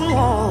fún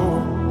ọ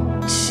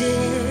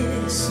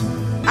Jésù.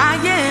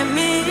 Ayé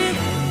mi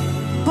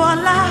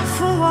bọ́lá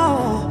fún ọ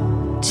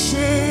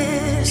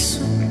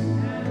Jésù.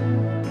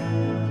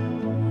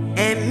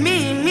 Ẹ̀mí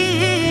mi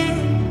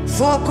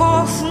fògo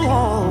fún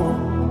ọ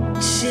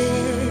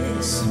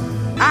Jésù.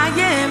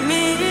 Ayé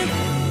mi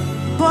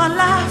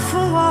bọ́lá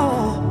fún ọ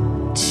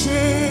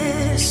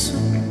Jésù.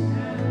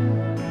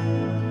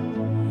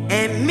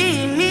 Ẹ̀mí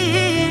mi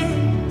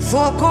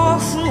fògo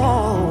fún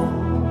ọ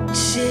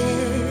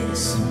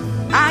Jésù.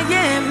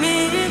 Ayé mi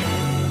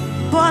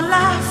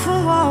bọ́lá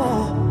fún ọ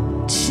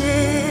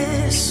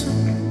Jésù.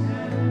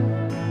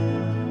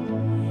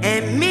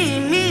 Ẹ̀mí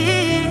mi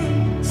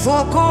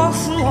fògo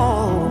fún ọ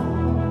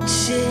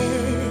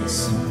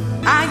Jésù.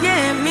 Ayé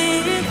mi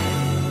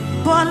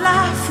bọ́lá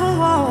fún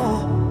ọ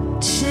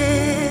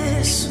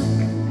Jésù.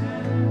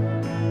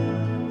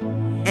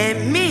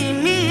 Ẹ̀mí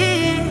mi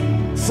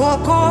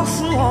fògo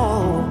fún ọ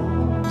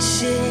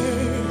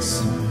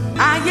Jésù.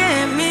 Ayé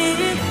mi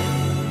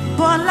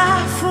bọ́lá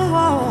fún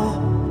ọ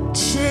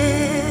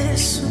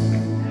Jésù.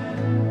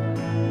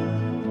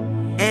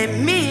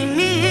 Ẹ̀mí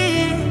mi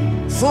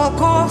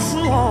fògo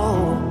fún ọ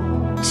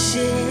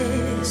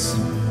Jésù.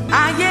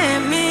 ayé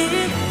mi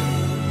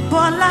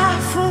bọ́lá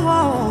fún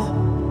ọ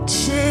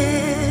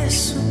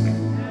Jésù.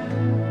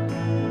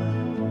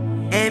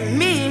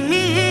 Ẹ̀mí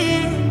mi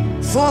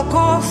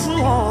fògo fún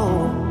ọ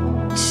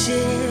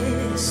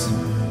Jésù.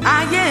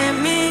 Ayé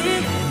mi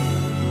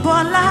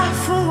bọ́lá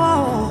fún ọ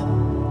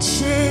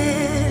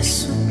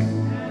Jésù.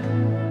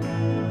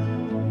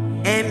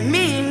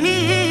 Ẹ̀mí mi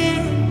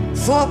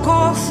fògo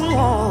fún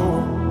ọ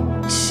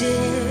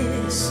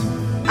Jésù.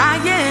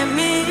 Ayé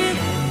mi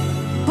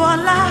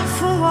bọ́lá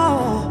fún ọ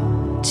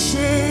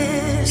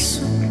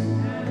Jésù.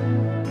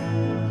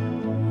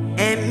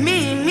 Ẹ̀mí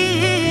mi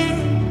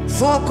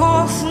fògo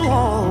fún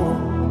ọ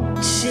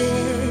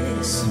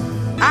Jésù.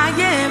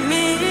 Ayé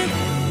mi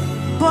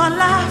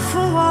bọ́lá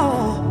fún ọ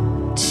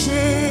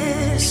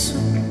Jésù.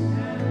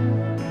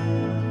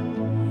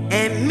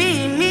 Ẹ̀mí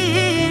mi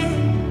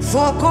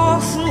fògo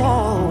fún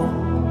ọ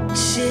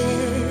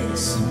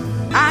Jésù.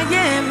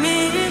 Ayé mi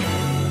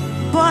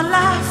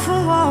bọ́lá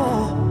fún ọ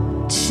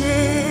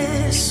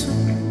Jésù.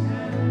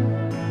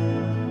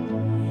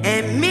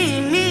 Ẹ̀mí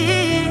mi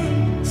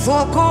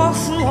fògo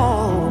fún ọ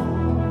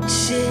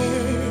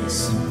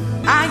Jésù.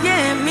 Ayé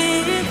mi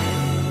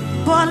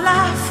bọ́lá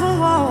fún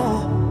ọ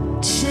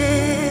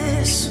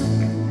Jésù.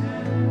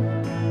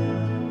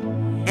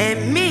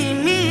 Ẹ̀mí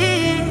mi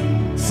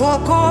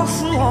fògo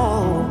fún ọ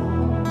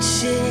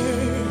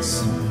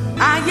Jésù.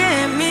 Ayé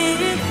mi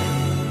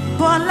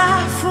bọ́lá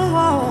fún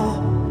ọ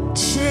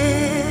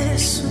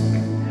Jésù.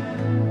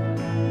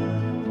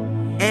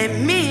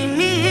 Ẹ̀mí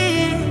mi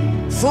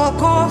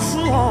fògo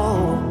fún ọ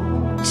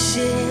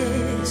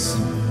Jésù.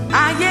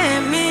 Ayé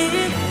mi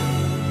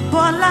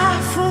bọ́lá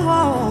fún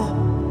ọ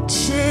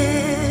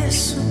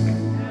Jésù.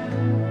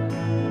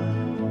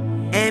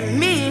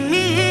 Ẹ̀mí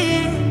mi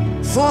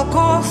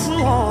fògo fún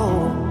ọ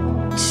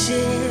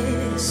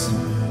Jésù.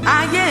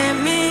 Ayé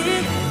mi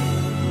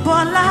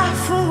bọ́lá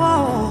fún ọ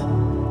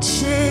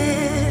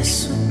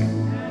Jésù.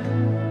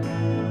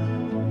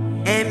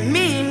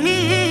 Ẹ̀mí mi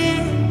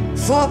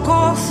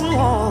fògo fún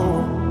ọ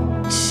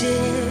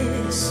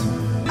Jésù.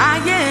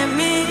 Ayé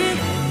mi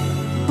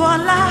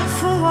bọ́lá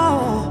fún ọ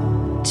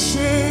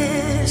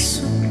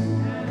Jésù.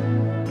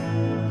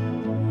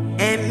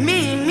 Ẹ̀mí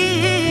mi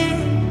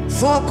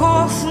fògo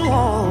fún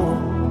ọ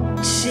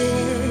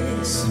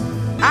Jésù.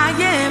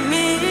 Ayé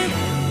mi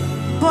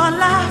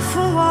bọ́lá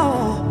fún ọ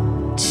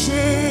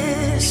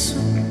Jésù.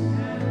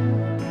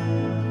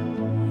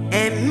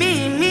 Ẹ̀mí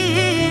mi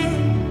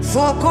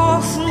fògo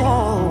fún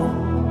ọ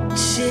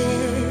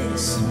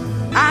Jésù.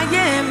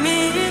 Ayé mi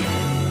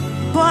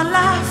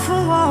bọ́lá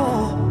fún ọ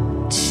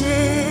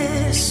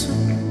Jésù.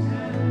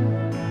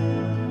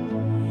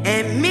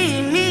 Ẹ̀mí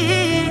mi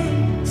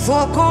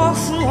fògo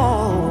fún ọ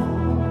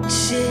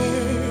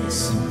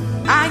Jésù.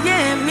 Ayé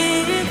mi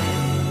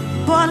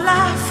bọ́lá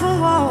fún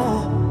ọ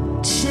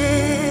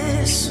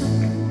Jésù.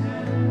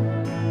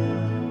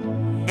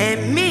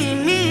 Ẹ̀mí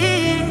mi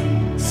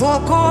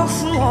fògo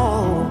fún ọ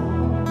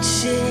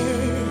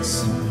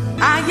Jésù.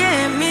 Ayé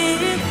mi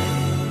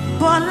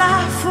bọ́lá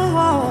fún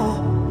ọ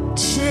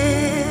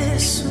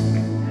Jésù.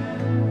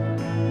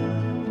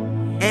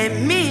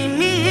 Ẹ̀mí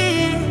mi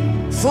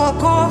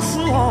fògo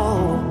fún ọ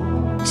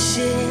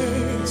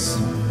Jésù.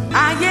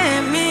 Ayé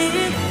mi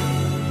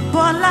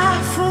bọ́lá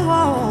fún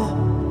ọ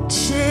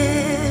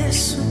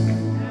Jésù.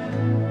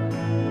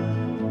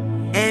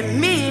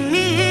 Ẹ̀mí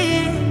mi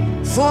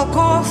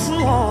fògo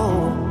fún ọ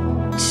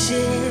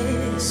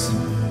Jésù.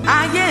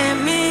 Ayé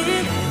mi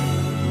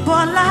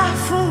bọ́lá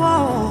fún ọ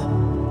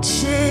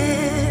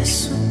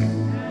Jésù.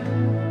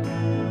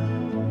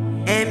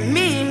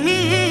 Ẹ̀mí mi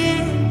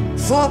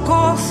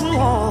fògo fún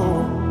ọ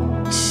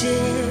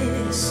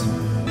Jésù.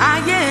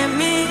 Ayé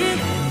mi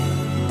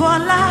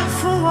bọ́lá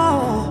fún ọ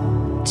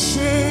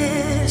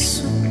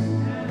Jésù.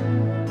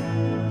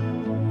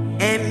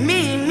 Ẹ̀mí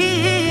mi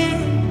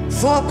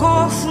fògo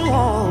fún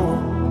ọ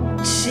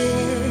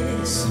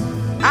Jésù.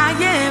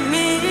 Ayé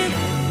mi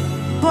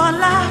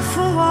bọ́lá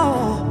fún ọ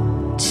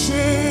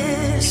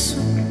Jésù.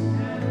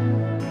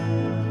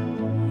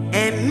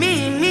 Ẹ̀mí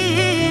mi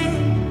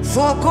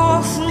fògo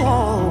fún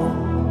ọ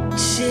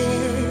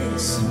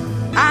Jésù.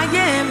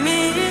 Ayé mi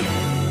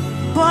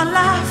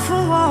bọ́lá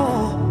fún ọ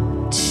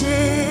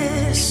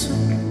Jésù.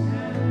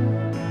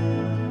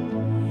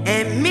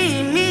 Ẹ̀mí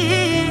mi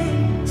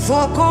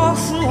fògo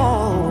fún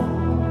ọ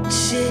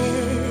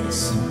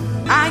Jésù.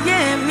 Ayé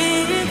mi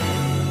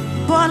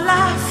bọ́lá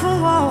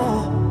fún ọ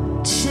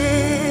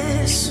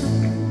Jésù.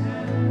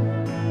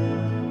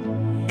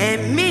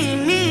 Ẹ̀mí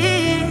mi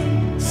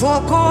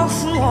fògo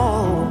fún ọ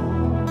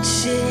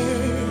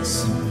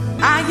Jésù.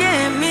 Ayé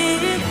mi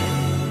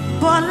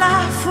bọ́lá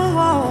fún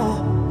ọ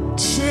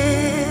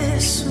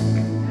Jésù.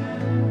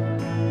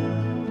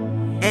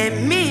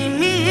 Ẹ̀mí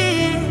mi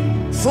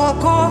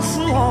fògo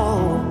fún ọ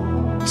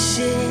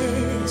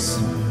Jésù.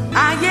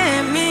 Ayé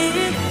mi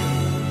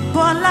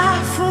bọ́lá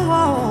fún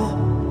ọ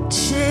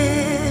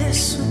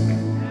Jésù.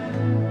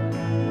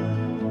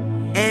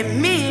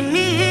 Ẹ̀mí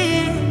mi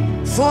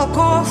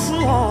fògo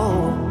fún ọ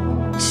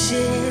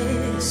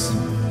Jésù.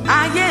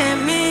 Ayé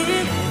mi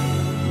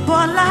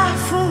bọ́lá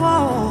fún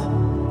ọ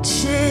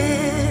Jésù.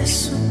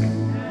 Jésù.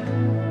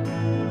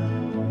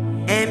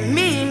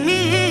 Ẹ̀mí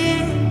mi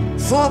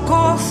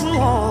fògo fún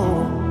ọ,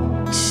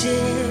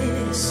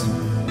 Jésù.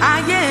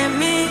 Ayé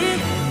mi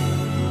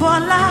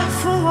bọ́lá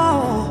fún ọ,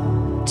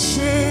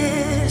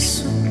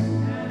 Jésù.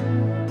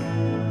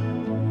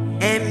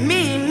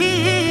 Ẹ̀mí mi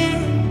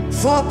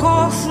fògo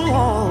fún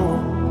ọ,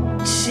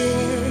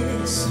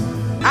 Jésù.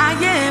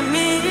 Ayé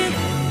mi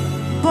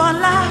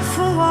bọ́lá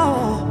fún ọ,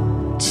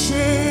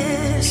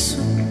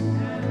 Jésù.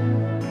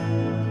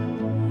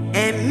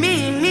 Ẹ̀mí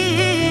mi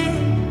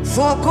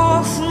fògo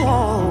fún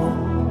ọ,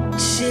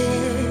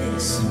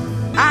 Jésù.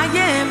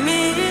 Ayé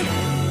mi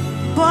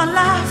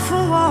bọ́lá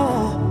fún ọ,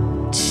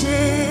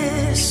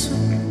 Jésù.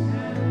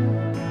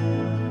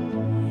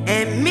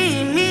 Ẹ̀mí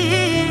mi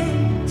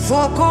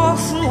fògo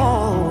fún ọ,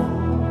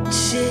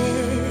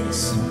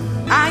 Jésù.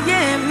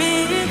 Ayé mi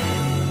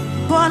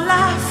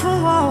bọ́lá fún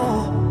ọ,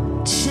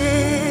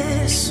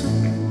 Jésù.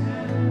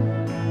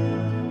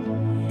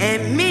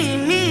 Ẹ̀mí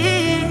mi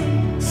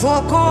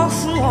fògo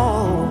fún ọ,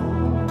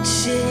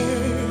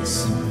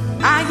 Jésù.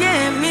 Ayé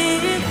mi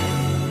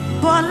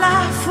bọ́lá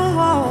fún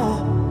ọ,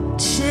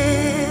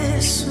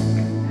 Jésù.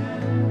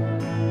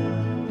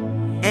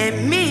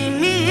 Ẹ̀mí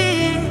mi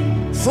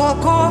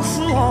fògo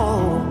fún ọ,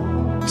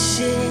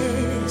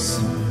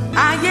 Jésù.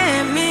 Ayé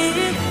mi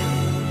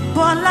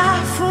bọ́lá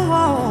fún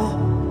ọ,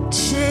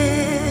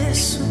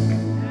 Jésù.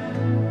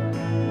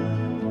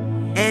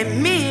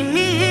 Ẹ̀mí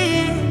mi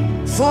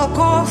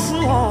fògo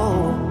fún ọ,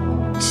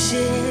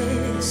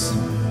 Jésù.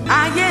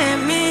 Ayé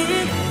mi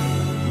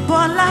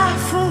bọ́lá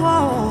fún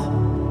ọ,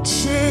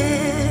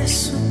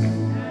 Jésù.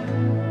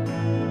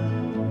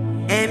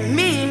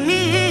 Ẹ̀mí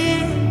mi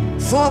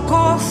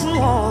fògo fún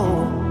ọ,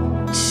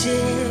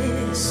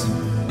 Jésù.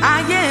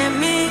 Ayé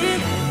mi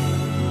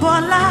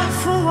bọ́lá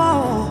fún ọ,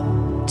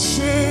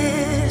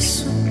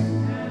 Jésù.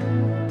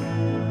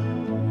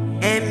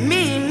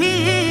 Ẹ̀mí mi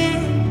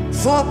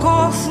fògo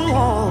fún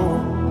ọ,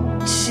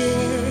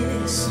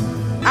 Jésù.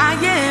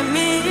 Ayé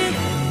mi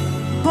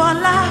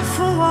bọ́lá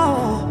fún ọ,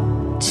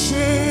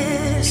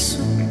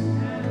 Jésù.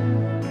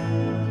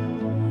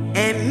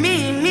 Ẹ̀mí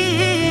mi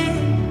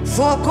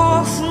fògo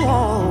fún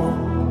ọ,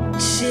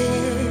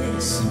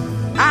 Jésù.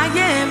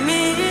 Ayé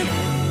mi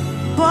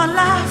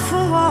bọ́lá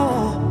fún ọ,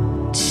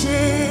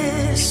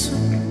 Jésù.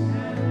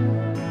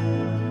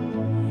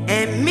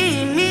 Ẹ̀mí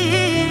mi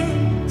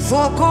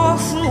fògo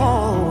fún ọ,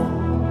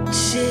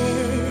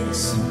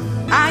 Jésù.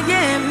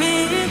 Ayé mi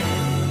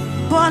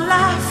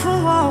bọ́lá fún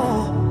ọ,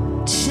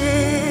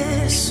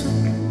 Jésù.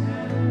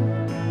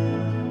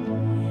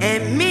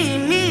 Ẹ̀mí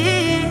mi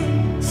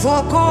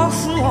fògo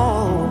fún ọ,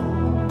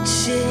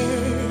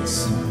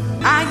 Jésù.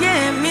 Ayé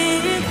mi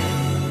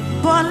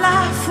bọ́lá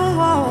fún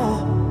ọ,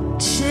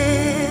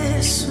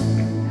 Jésù.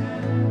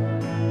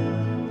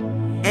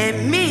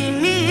 Ẹ̀mí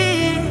mi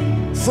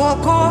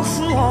fògo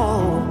fún ọ,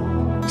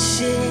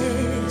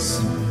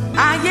 Jésù.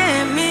 Ayé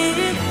mi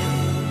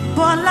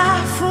bọ́lá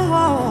fún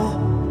ọ,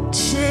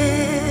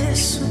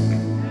 Jésù.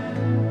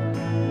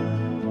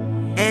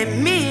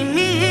 Ẹ̀mí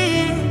mi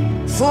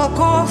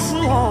fògo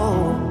fún ọ,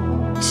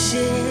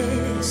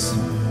 Jésù.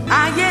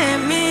 Ayé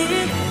mi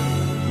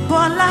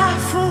bọ́lá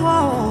fún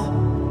ọ,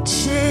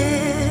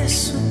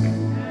 Jésù.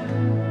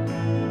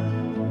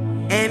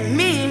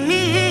 Ẹ̀mí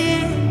mi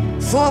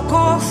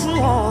fògo fún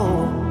ọ,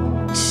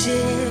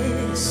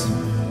 Jésù.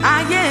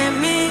 Ayé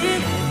mi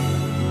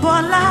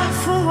bọ́lá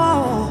fún ọ,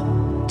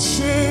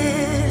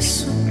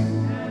 Jésù.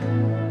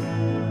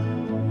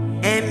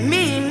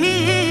 Ẹ̀mí mi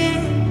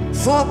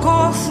fògo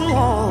fún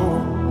ọ,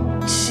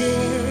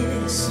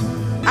 Jésù.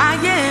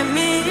 Ayé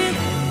mi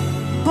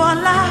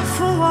bọ́lá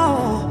fún ọ,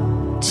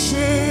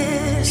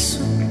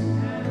 Jésù.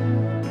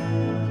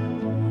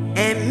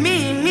 Ẹ̀mí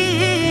mi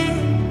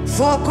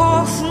fògo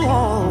fún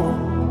ọ,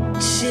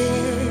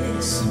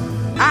 Jésù.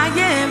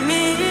 Ayé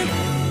mi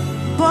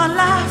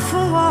bọ́lá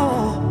fún ọ,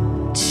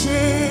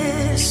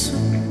 Jésù.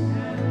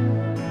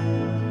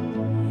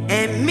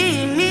 Ẹ̀mí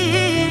mi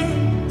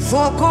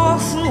fògo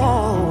fún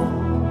ọ,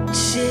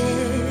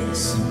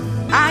 Jésù.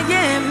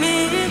 Ayé mi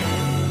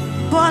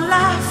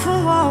bọ́lá fún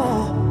ọ,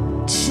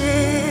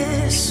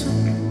 Jésù.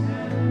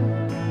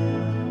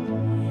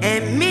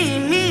 Ẹ̀mí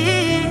mi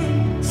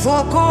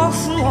fògo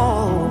fún ọ,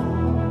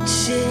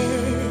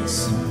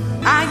 Jésù.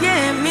 Ayé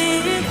mi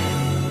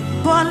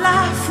bọ́lá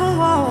fún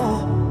ọ,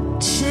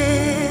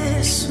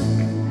 Jésù.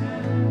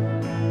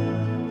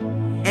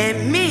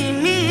 Ẹ̀mí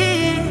mi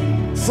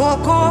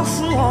fògo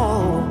fún ọ,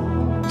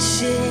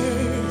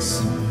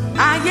 Jésù.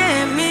 Ayé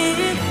mi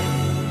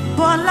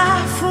bọ́lá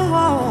fún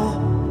ọ,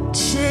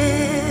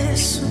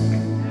 Jésù.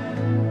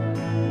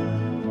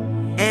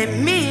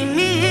 Ẹ̀mí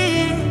mi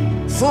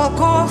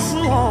fògo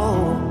fún ọ,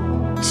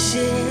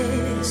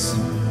 Jésù.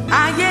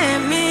 Ayé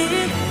mi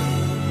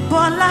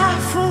bọ́lá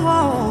fún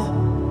ọ,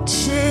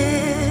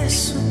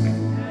 Jésù.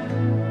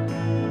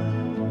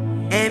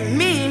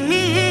 Ẹ̀mí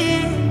mi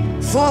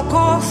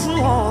fògo fún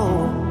ọ,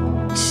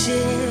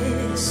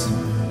 Jésù.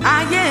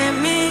 Ayé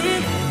mi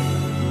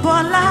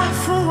bọ́lá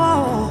fún ọ,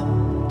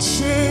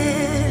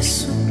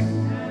 Jésù.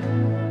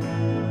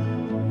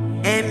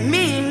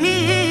 Ẹ̀mí mi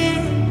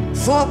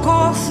fògo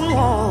fún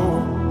ọ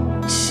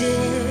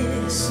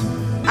Jésù.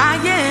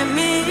 Ayé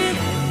mi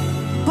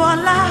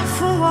bọ́lá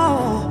fún ọ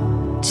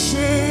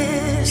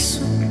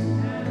Jésù.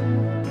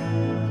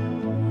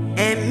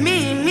 Ẹ̀mí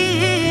mi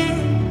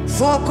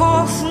fògo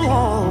fún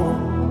ọ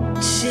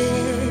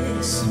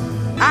Jésù.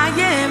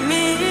 Ayé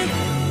mi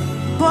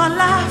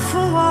bọ́lá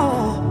fún ọ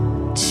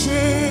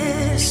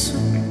Jésù.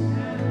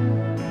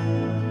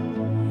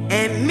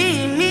 Ẹ̀mí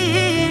mi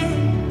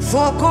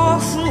fògo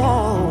fún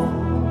ọ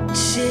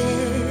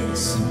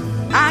Jésù.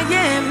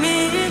 Ayé mi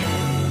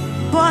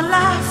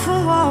bọ́lá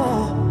fún ọ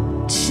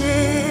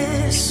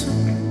Jésù.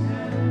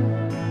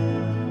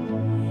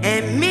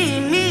 Ẹ̀mí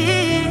mi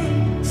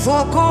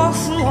fògo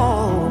fún ọ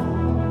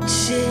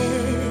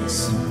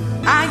Jésù.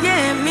 Ayé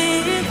mi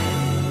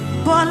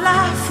bọ́lá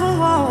fún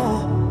ọ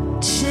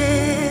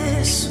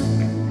Jésù.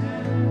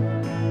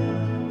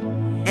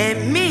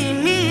 Ẹ̀mí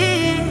mi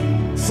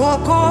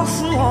fògo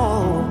fún ọ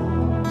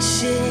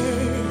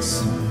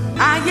Jésù.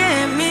 Ayé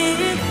mi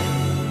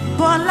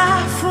bọ́lá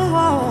fún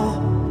ọ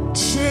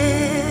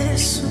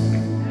Jésù.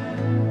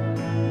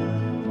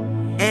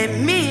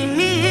 Ẹ̀mí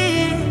mi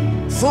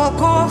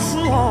fògo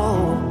fún ọ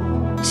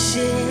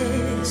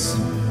Jésù.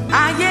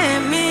 Ayé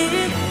mi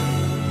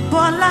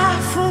bọ́lá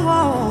fún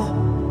ọ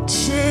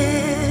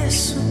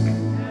Jésù.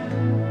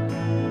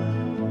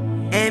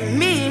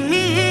 Ẹ̀mí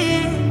mi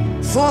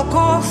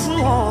fògo fún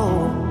ọ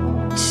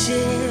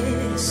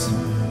Jésù.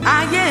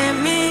 Ayé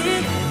mi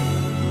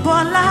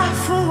bọ́lá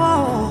fún ọ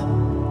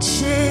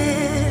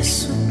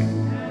Jésù.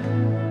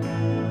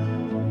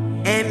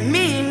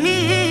 Ẹ̀mí mi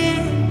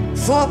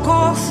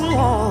fògo fún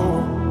ọ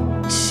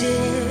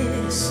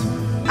Jésù.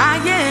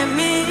 Ayé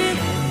mi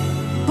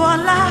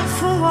bọ́lá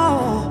fún ọ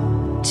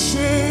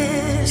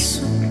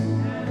Jésù.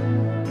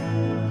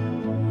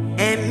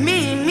 Ẹ̀mí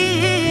mi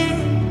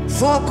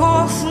fògo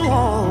fún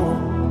ọ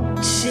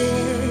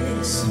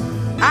Jésù.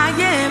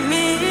 Ayé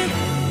mi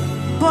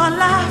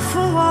bọ́lá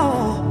fún ọ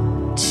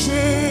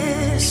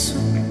Jésù.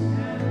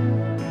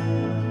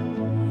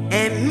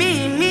 Ẹ̀mí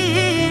mi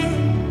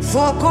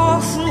fògo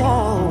fún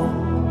ọ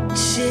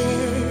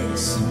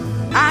Jésù.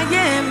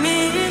 Ayé mi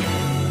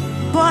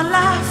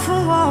bọ́lá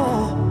fún ọ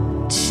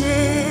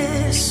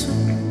Jésù.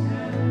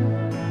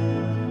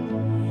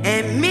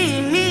 Ẹ̀mí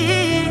mi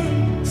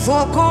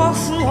fògo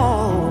fún ọ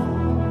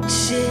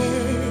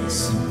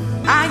Jésù.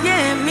 Ayé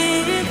mi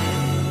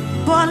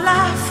bọ́lá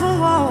fún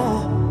ọ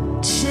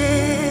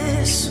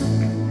Jésù.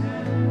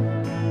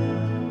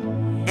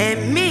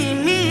 Ẹ̀mí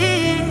mi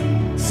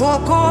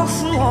fògo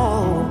fún ọ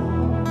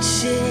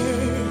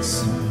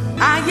Jésù.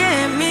 Ayé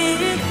mi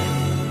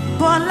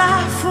bọ́lá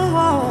fún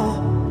ọ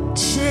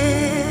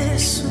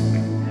Jésù.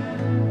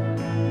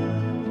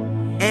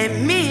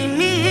 Ẹ̀mí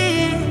mi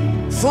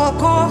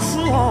fògo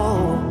fún ọ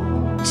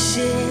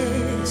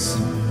Jésù.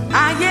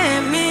 Ayé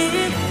mi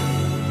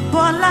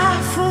bọ́lá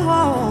fún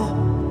ọ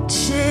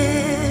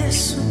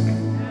Jésù.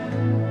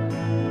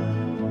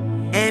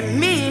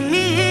 Ẹ̀mí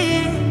mi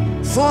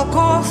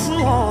fògo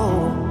fún ọ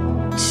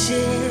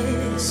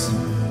Jésù.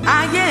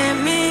 Ayé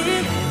mi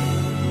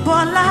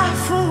bọ́lá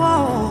fún ọ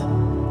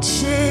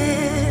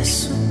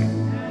Jésù.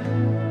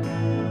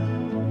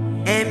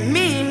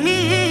 Ẹ̀mí mi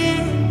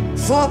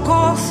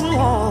fògo fún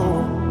ọ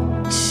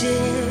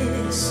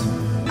Jésù.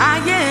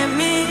 Ayé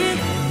mi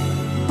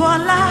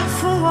bọ́lá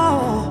fún ọ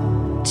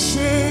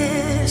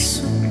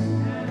Jésù.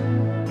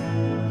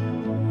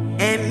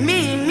 Ẹ̀mí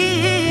mi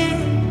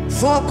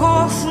fògo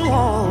fún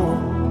ọ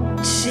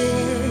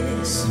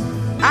Jésù.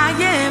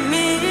 Ayé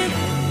mi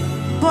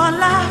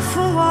bọ́lá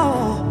fún ọ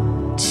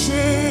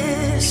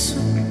Jésù.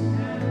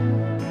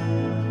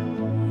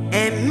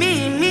 Ẹ̀mí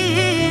mi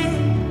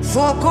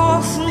fògo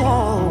fún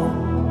ọ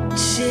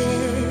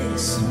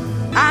Jésù.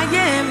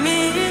 Ayé mi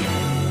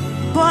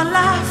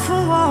bọ́lá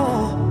fún ọ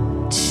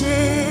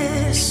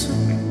Jésù.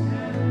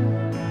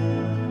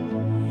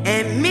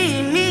 Ẹ̀mí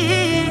mi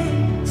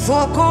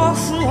fògo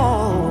fún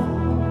ọ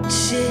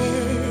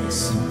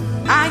Jésù.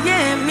 Ayé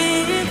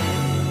mi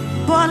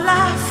bọ́lá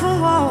fún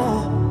ọ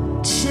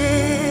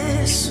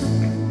Jésù.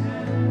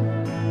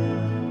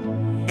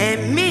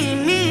 Ẹ̀mí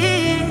mi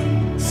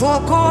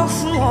fògo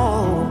fún ọ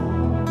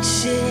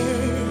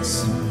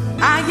Jésù.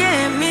 Ayé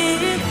mi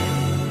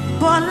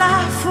bọ́lá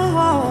fún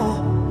ọ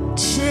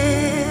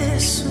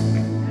Jésù.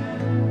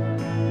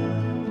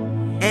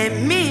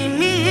 Ẹ̀mí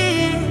mi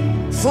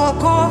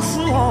fògo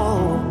fún ọ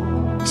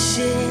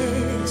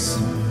Jésù.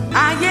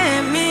 Ayé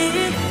mi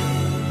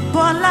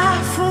bọ́lá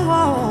fún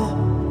ọ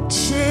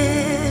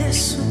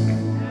Jésù.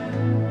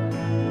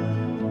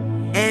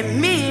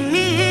 Ẹ̀mí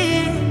mi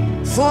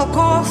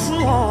fògo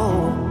fún ọ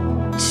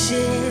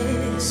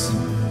Jésù.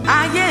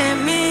 Ayé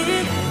mi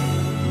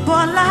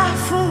bọ́lá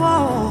fún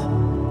ọ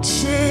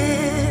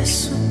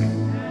Jésù.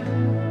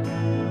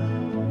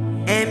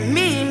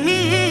 Ẹ̀mí mi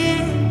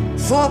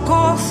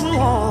fògo fún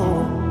ọ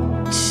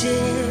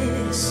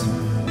Jésù.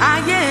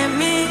 Ayé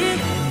mi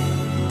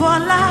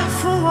bọ́lá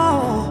fún ọ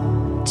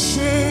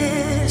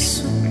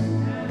Jésù.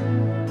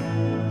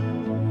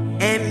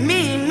 Ẹ̀mí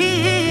mi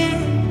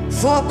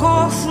fògo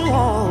fún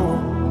ọ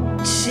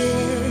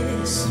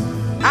Jésù.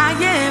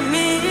 Ayé mi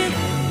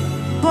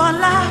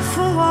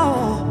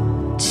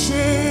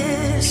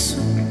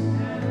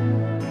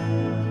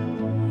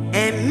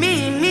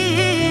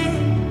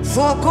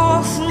fògo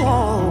fún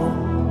ọ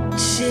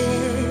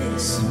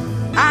Jésù.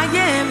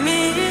 Ayé mi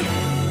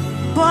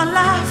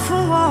bọ́lá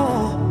fún ọ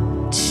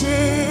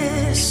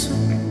Jésù.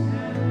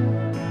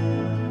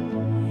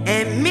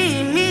 Ẹ̀mí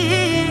mi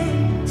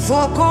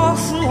fògo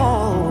fún ọ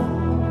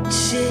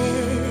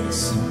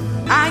Jésù.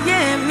 Ayé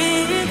mi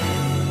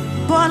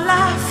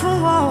bọ́lá fún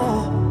ọ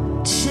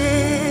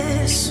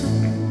Jésù.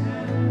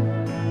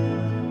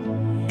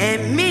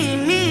 Ẹ̀mí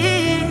mi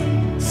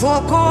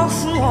fògo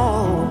fún ọ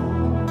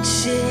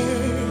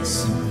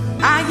Jésù.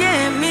 Ayé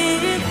mi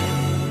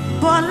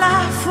bọ́lá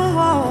fún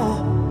ọ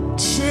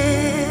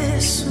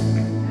Jésù.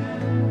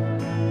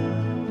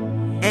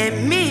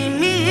 Ẹ̀mí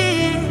mi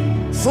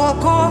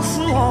fògo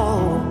fún ọ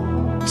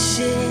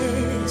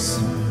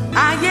Jésù.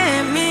 Ayé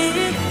mi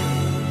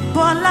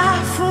bọ́lá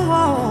fún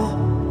ọ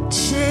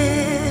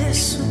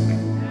Jésù.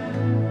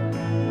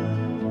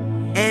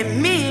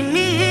 Ẹ̀mí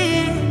mi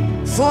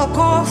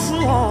fògo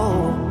fún ọ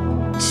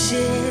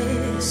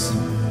Jésù.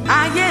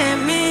 Ayé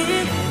mi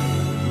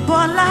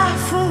bọ́lá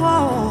fún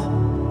ọ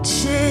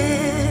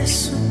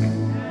Jésù.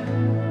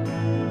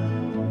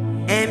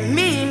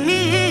 Ẹ̀mí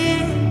mi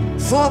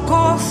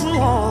fògo fún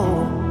ọ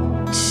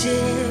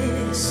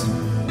Jésù.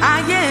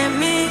 Ayé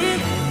mi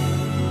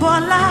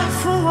bọ́lá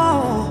fún ọ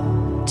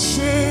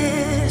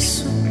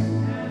Jésù.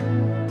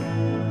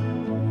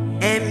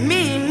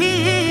 Ẹ̀mí mi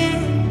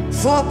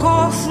fògo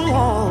fún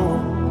ọ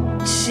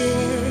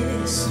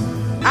Jésù.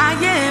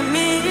 Ayé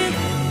mi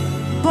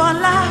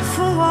bọ́lá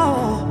fún ọ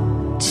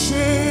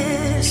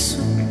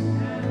Jésù.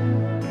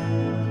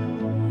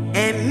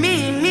 Ẹ̀mí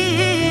mi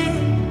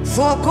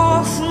fògo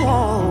fún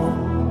ọ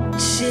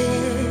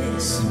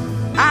Jésù.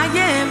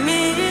 Ayé mi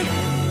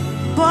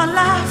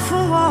bọ́lá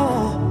fún ọ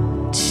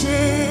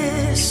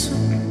Jésù.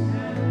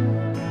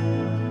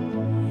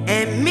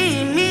 Ẹ̀mí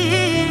mi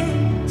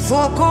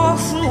fògo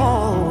fún ọ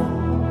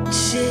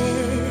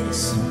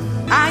Jésù.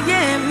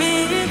 Ayé mi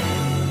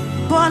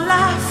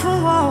bọ́lá fún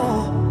ọ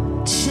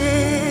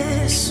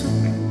Jésù.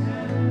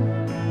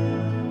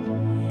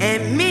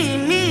 Ẹ̀mí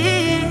mi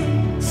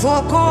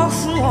fògo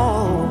fún ọ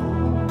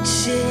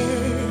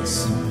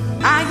Jésù.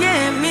 Ayé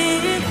mi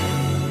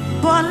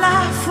bọ́lá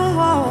fún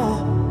ọ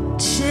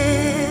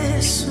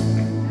Jésù.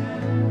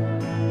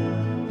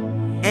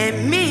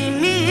 Ẹ̀mí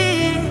mi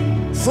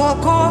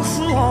fògo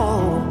fún ọ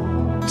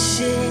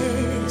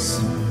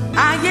Jésù.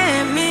 Ayé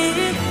mi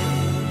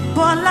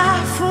bọ́lá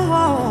fún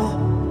ọ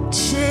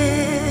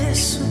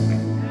Jésù.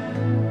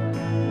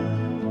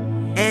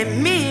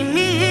 Ẹ̀mí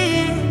mi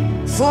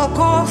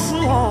fògo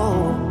fún ọ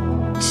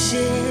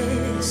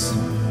Jésù.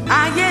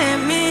 Ayé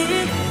mi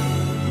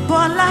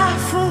bọ́lá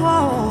fún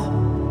ọ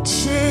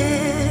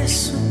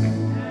Jésù.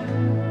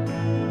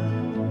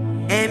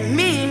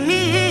 Ẹ̀mí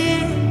mi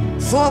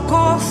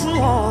fògo fún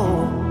ọ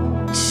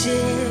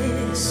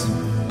Jésù.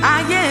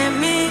 Ayé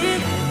mi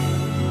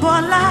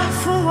bọ́lá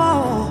fún ọ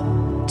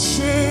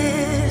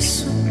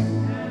Jésù.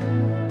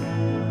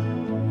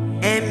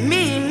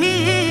 Ẹ̀mí mi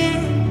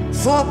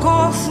fògo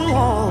fún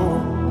ọ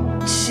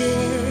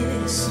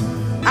Jésù.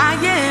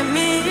 Ayé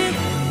mi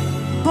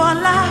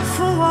bọ́lá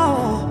fún ọ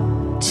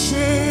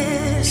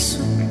Jésù.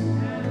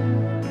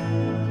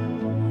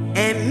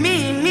 Ẹ̀mí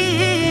mi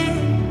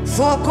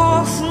fògo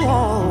fún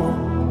ọ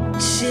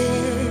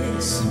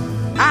Jésù.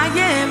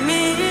 Ayé mi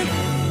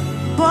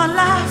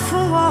bọ́lá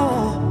fún ọ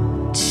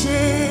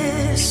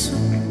Jésù.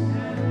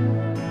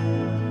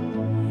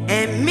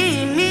 Ẹ̀mí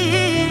mi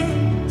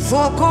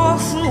fògo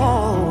fún ọ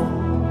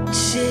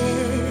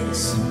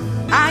Jésù.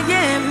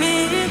 Ayé mi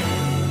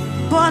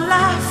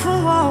bọ́lá fún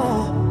ọ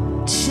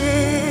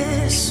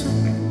Jésù.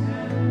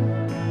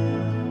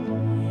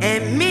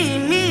 Ẹ̀mí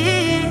mi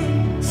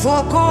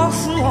fògo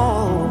fún ọ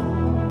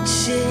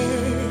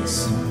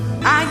Jésù.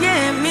 Ayé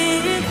mi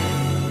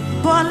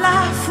bọ́lá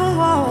fún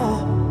ọ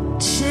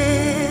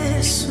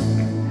Jésù.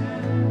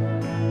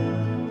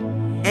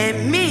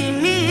 Ẹ̀mí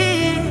mi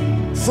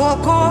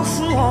fògo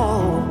fún ọ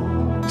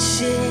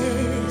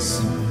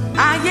Jésù.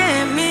 Ayé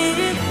mi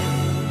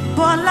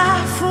bọ́lá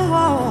fún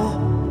ọ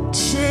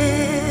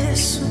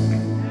Jésù.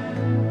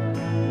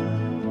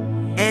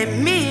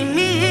 Ẹ̀mí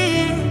mi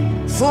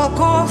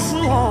fògo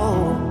fún ọ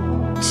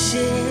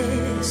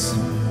Jésù.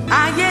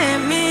 Ayé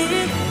mi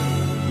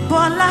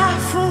bọ́lá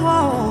fún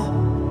ọ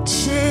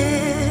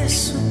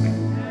Jésù.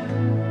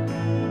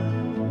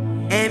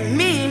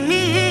 Ẹ̀mí mi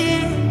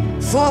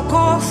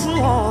fògo fún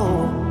ọ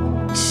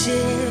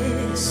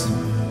Jésù.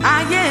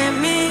 Ayé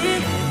mi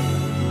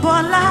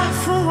bọ́lá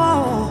fún ọ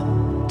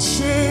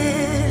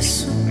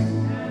Jésù.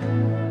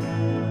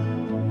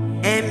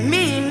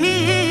 Ẹ̀mí mi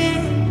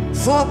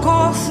fògo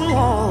fún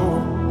ọ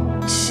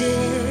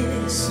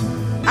Jésù.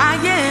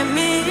 Ayé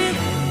mi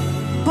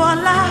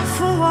bọ́lá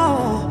fún ọ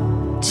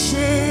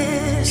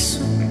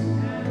Jésù.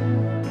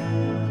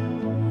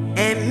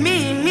 Ẹ̀mí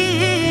mi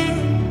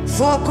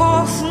fògo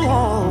fún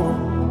ọ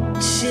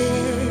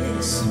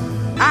Jésù.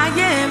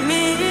 Ayé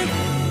mi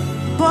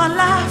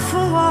bọ́lá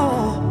fún ọ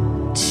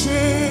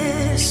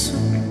Jésù.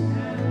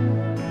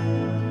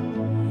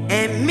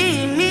 Ẹ̀mí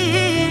mi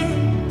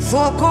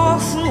fògo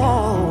fún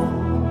ọ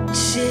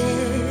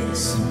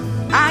Jésù.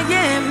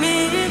 ayé mi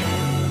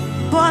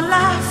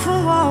bọ́lá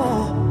fún ọ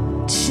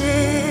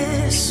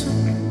Jésù.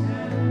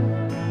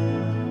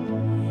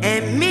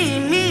 Ẹ̀mí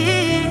mi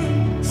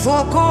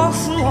fògo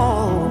fún ọ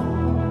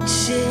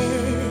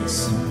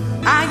Jésù.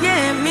 Ayé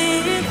mi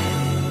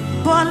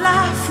bọ́lá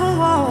fún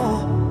ọ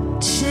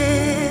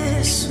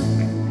Jésù.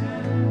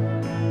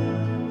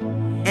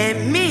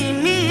 Ẹ̀mí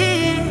mi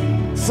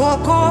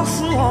fògo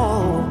fún ọ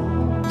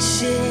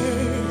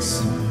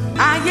Jésù.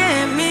 Ayé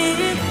mi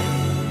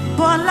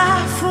bọ́lá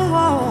fún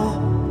ọ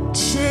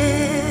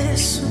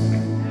Jésù.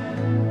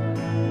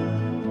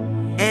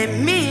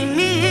 Ẹ̀mí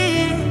mi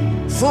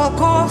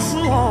fògo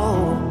fún ọ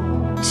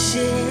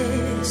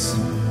Jésù.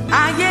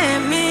 Ayé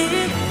mi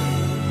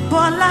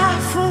bọ́lá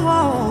fún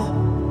ọ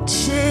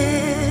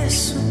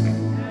Jésù.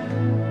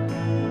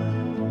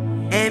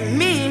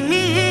 Ẹ̀mí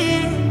mi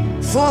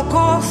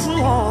fògo fún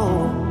ọ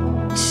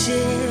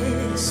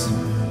Jésù.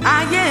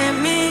 Ayé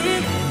mi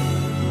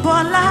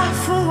bọ́lá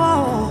fún ọ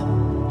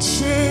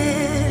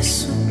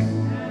Jésù.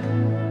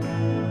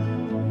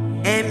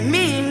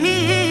 Ẹ̀mí mi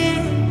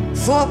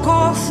fògo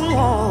fún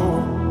ọ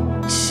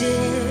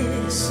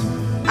Jésù.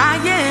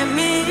 Ayé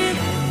mi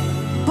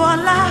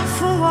bọ́lá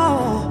fún ọ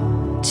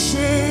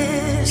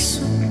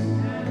Jésù.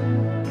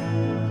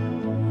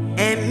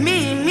 Ẹ̀mí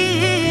mi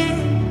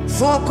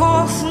fògo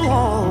fún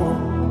ọ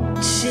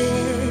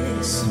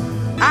Jésù.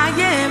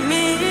 Ayé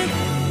mi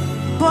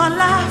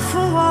bọ́lá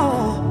fún ọ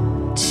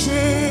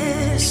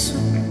Jésù.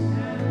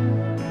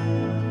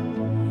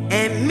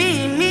 Ẹ̀mí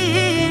mi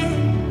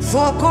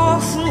fògo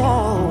fún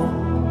ọ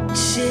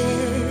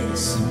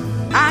Jésù.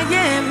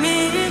 Ayé mi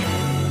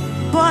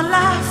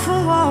bọ́lá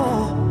fún ọ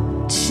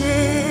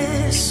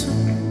Jésù.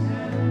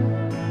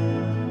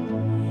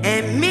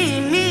 Ẹ̀mí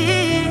mi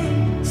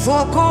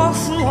fògo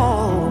fún ọ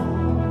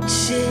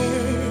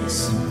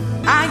Jésù.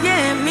 Ayé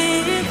mi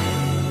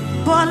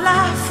bọ́lá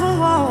fún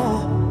ọ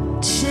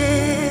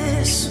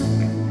Jésù.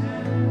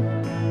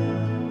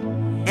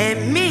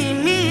 Ẹ̀mí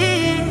mi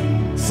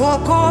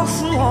fògo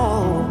fún ọ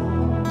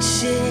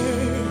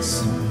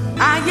Jésù.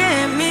 Ayé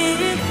mi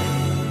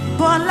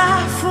bọ́lá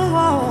fún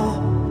ọ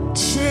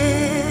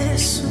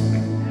Jésù.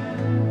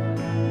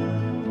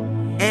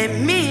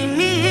 Ẹ̀mí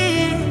mi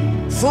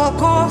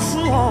fògo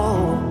fún ọ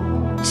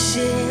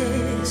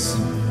Jésù.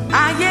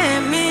 Ayé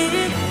mi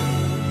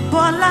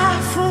bọ́lá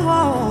fún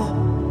ọ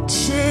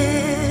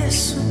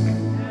Jésù.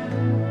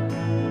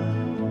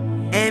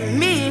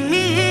 Ẹ̀mí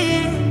mi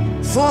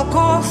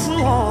fògo fún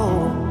ọ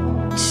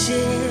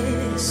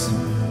Jésù.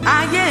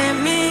 Ayé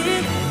mi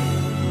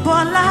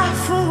bọ́lá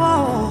fún ọ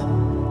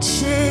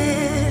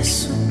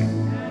Jésù.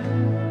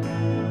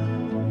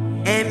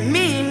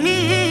 Ẹ̀mí mi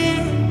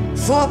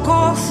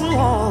fògo fún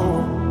ọ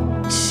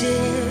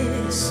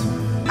Jésù.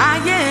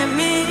 Ayé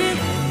mi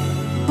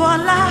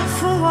bọ́lá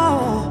fún ọ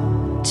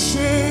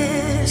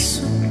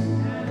Jésù.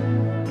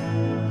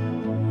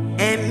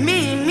 Ẹ̀mí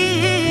mi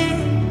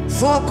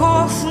fògo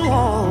fún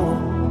ọ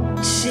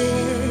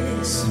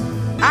Jésù.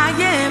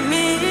 Ayé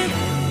mi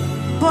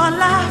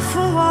bọ́lá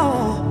fún ọ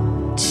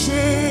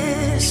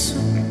Jésù.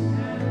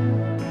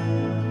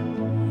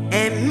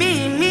 Ẹ̀mí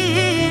mi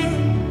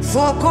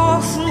fògo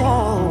fún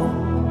ọ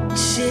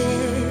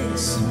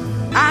Jésù.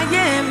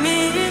 Ayé mi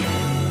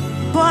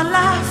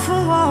bọ́lá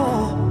fún ọ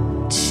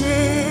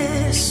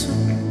Jésù.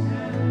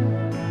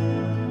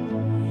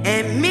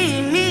 Ẹ̀mí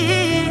mi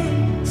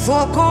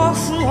fògo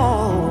fún ọ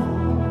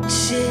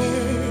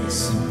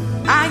Jésù.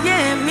 Ayé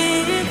mi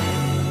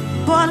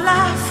bọ́lá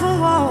fún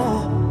ọ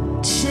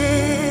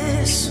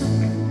Jésù.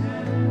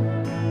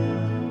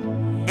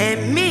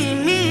 Ẹ̀mí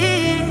mi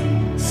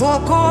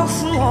fògo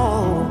fún ọ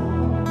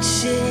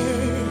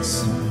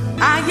Jésù.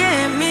 Ayé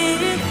mi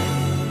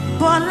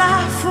bọ́lá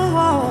fún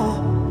ọ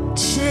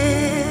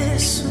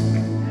Jésù.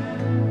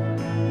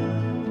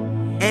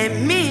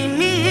 Ẹ̀mí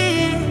mi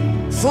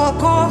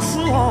fògo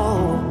fún ọ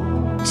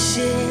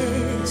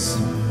Jésù.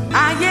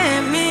 Ayé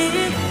mi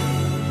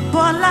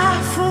bọ́lá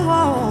fún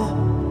ọ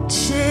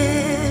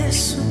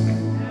Jésù.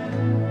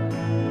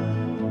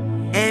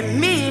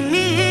 Ẹ̀mí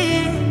mi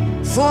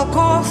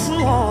fògo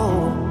fún ọ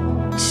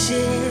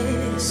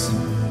Jésù.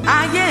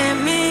 Ayé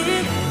mi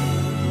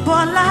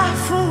bọ́lá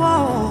fún ọ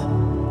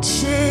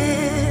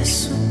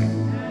Jésù.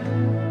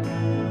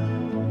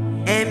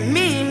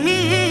 Ẹ̀mí mi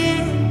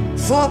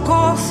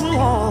fògo fún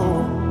ọ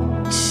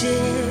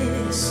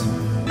Jésù.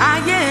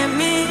 Ayé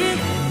mi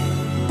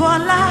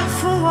bọ́lá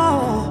fún ọ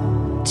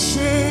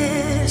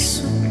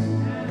Jésù.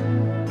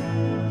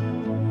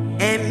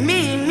 Ẹ̀mí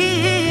mi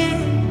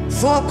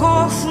fògo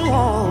fún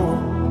ọ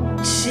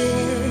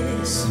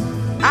Jésù.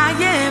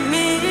 Ayé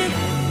mi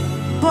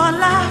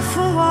bọ́lá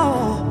fún ọ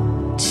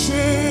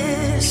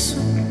Jésù.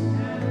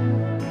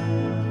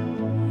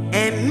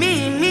 Ẹ̀mí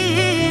mi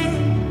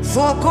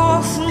fògo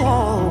fún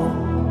ọ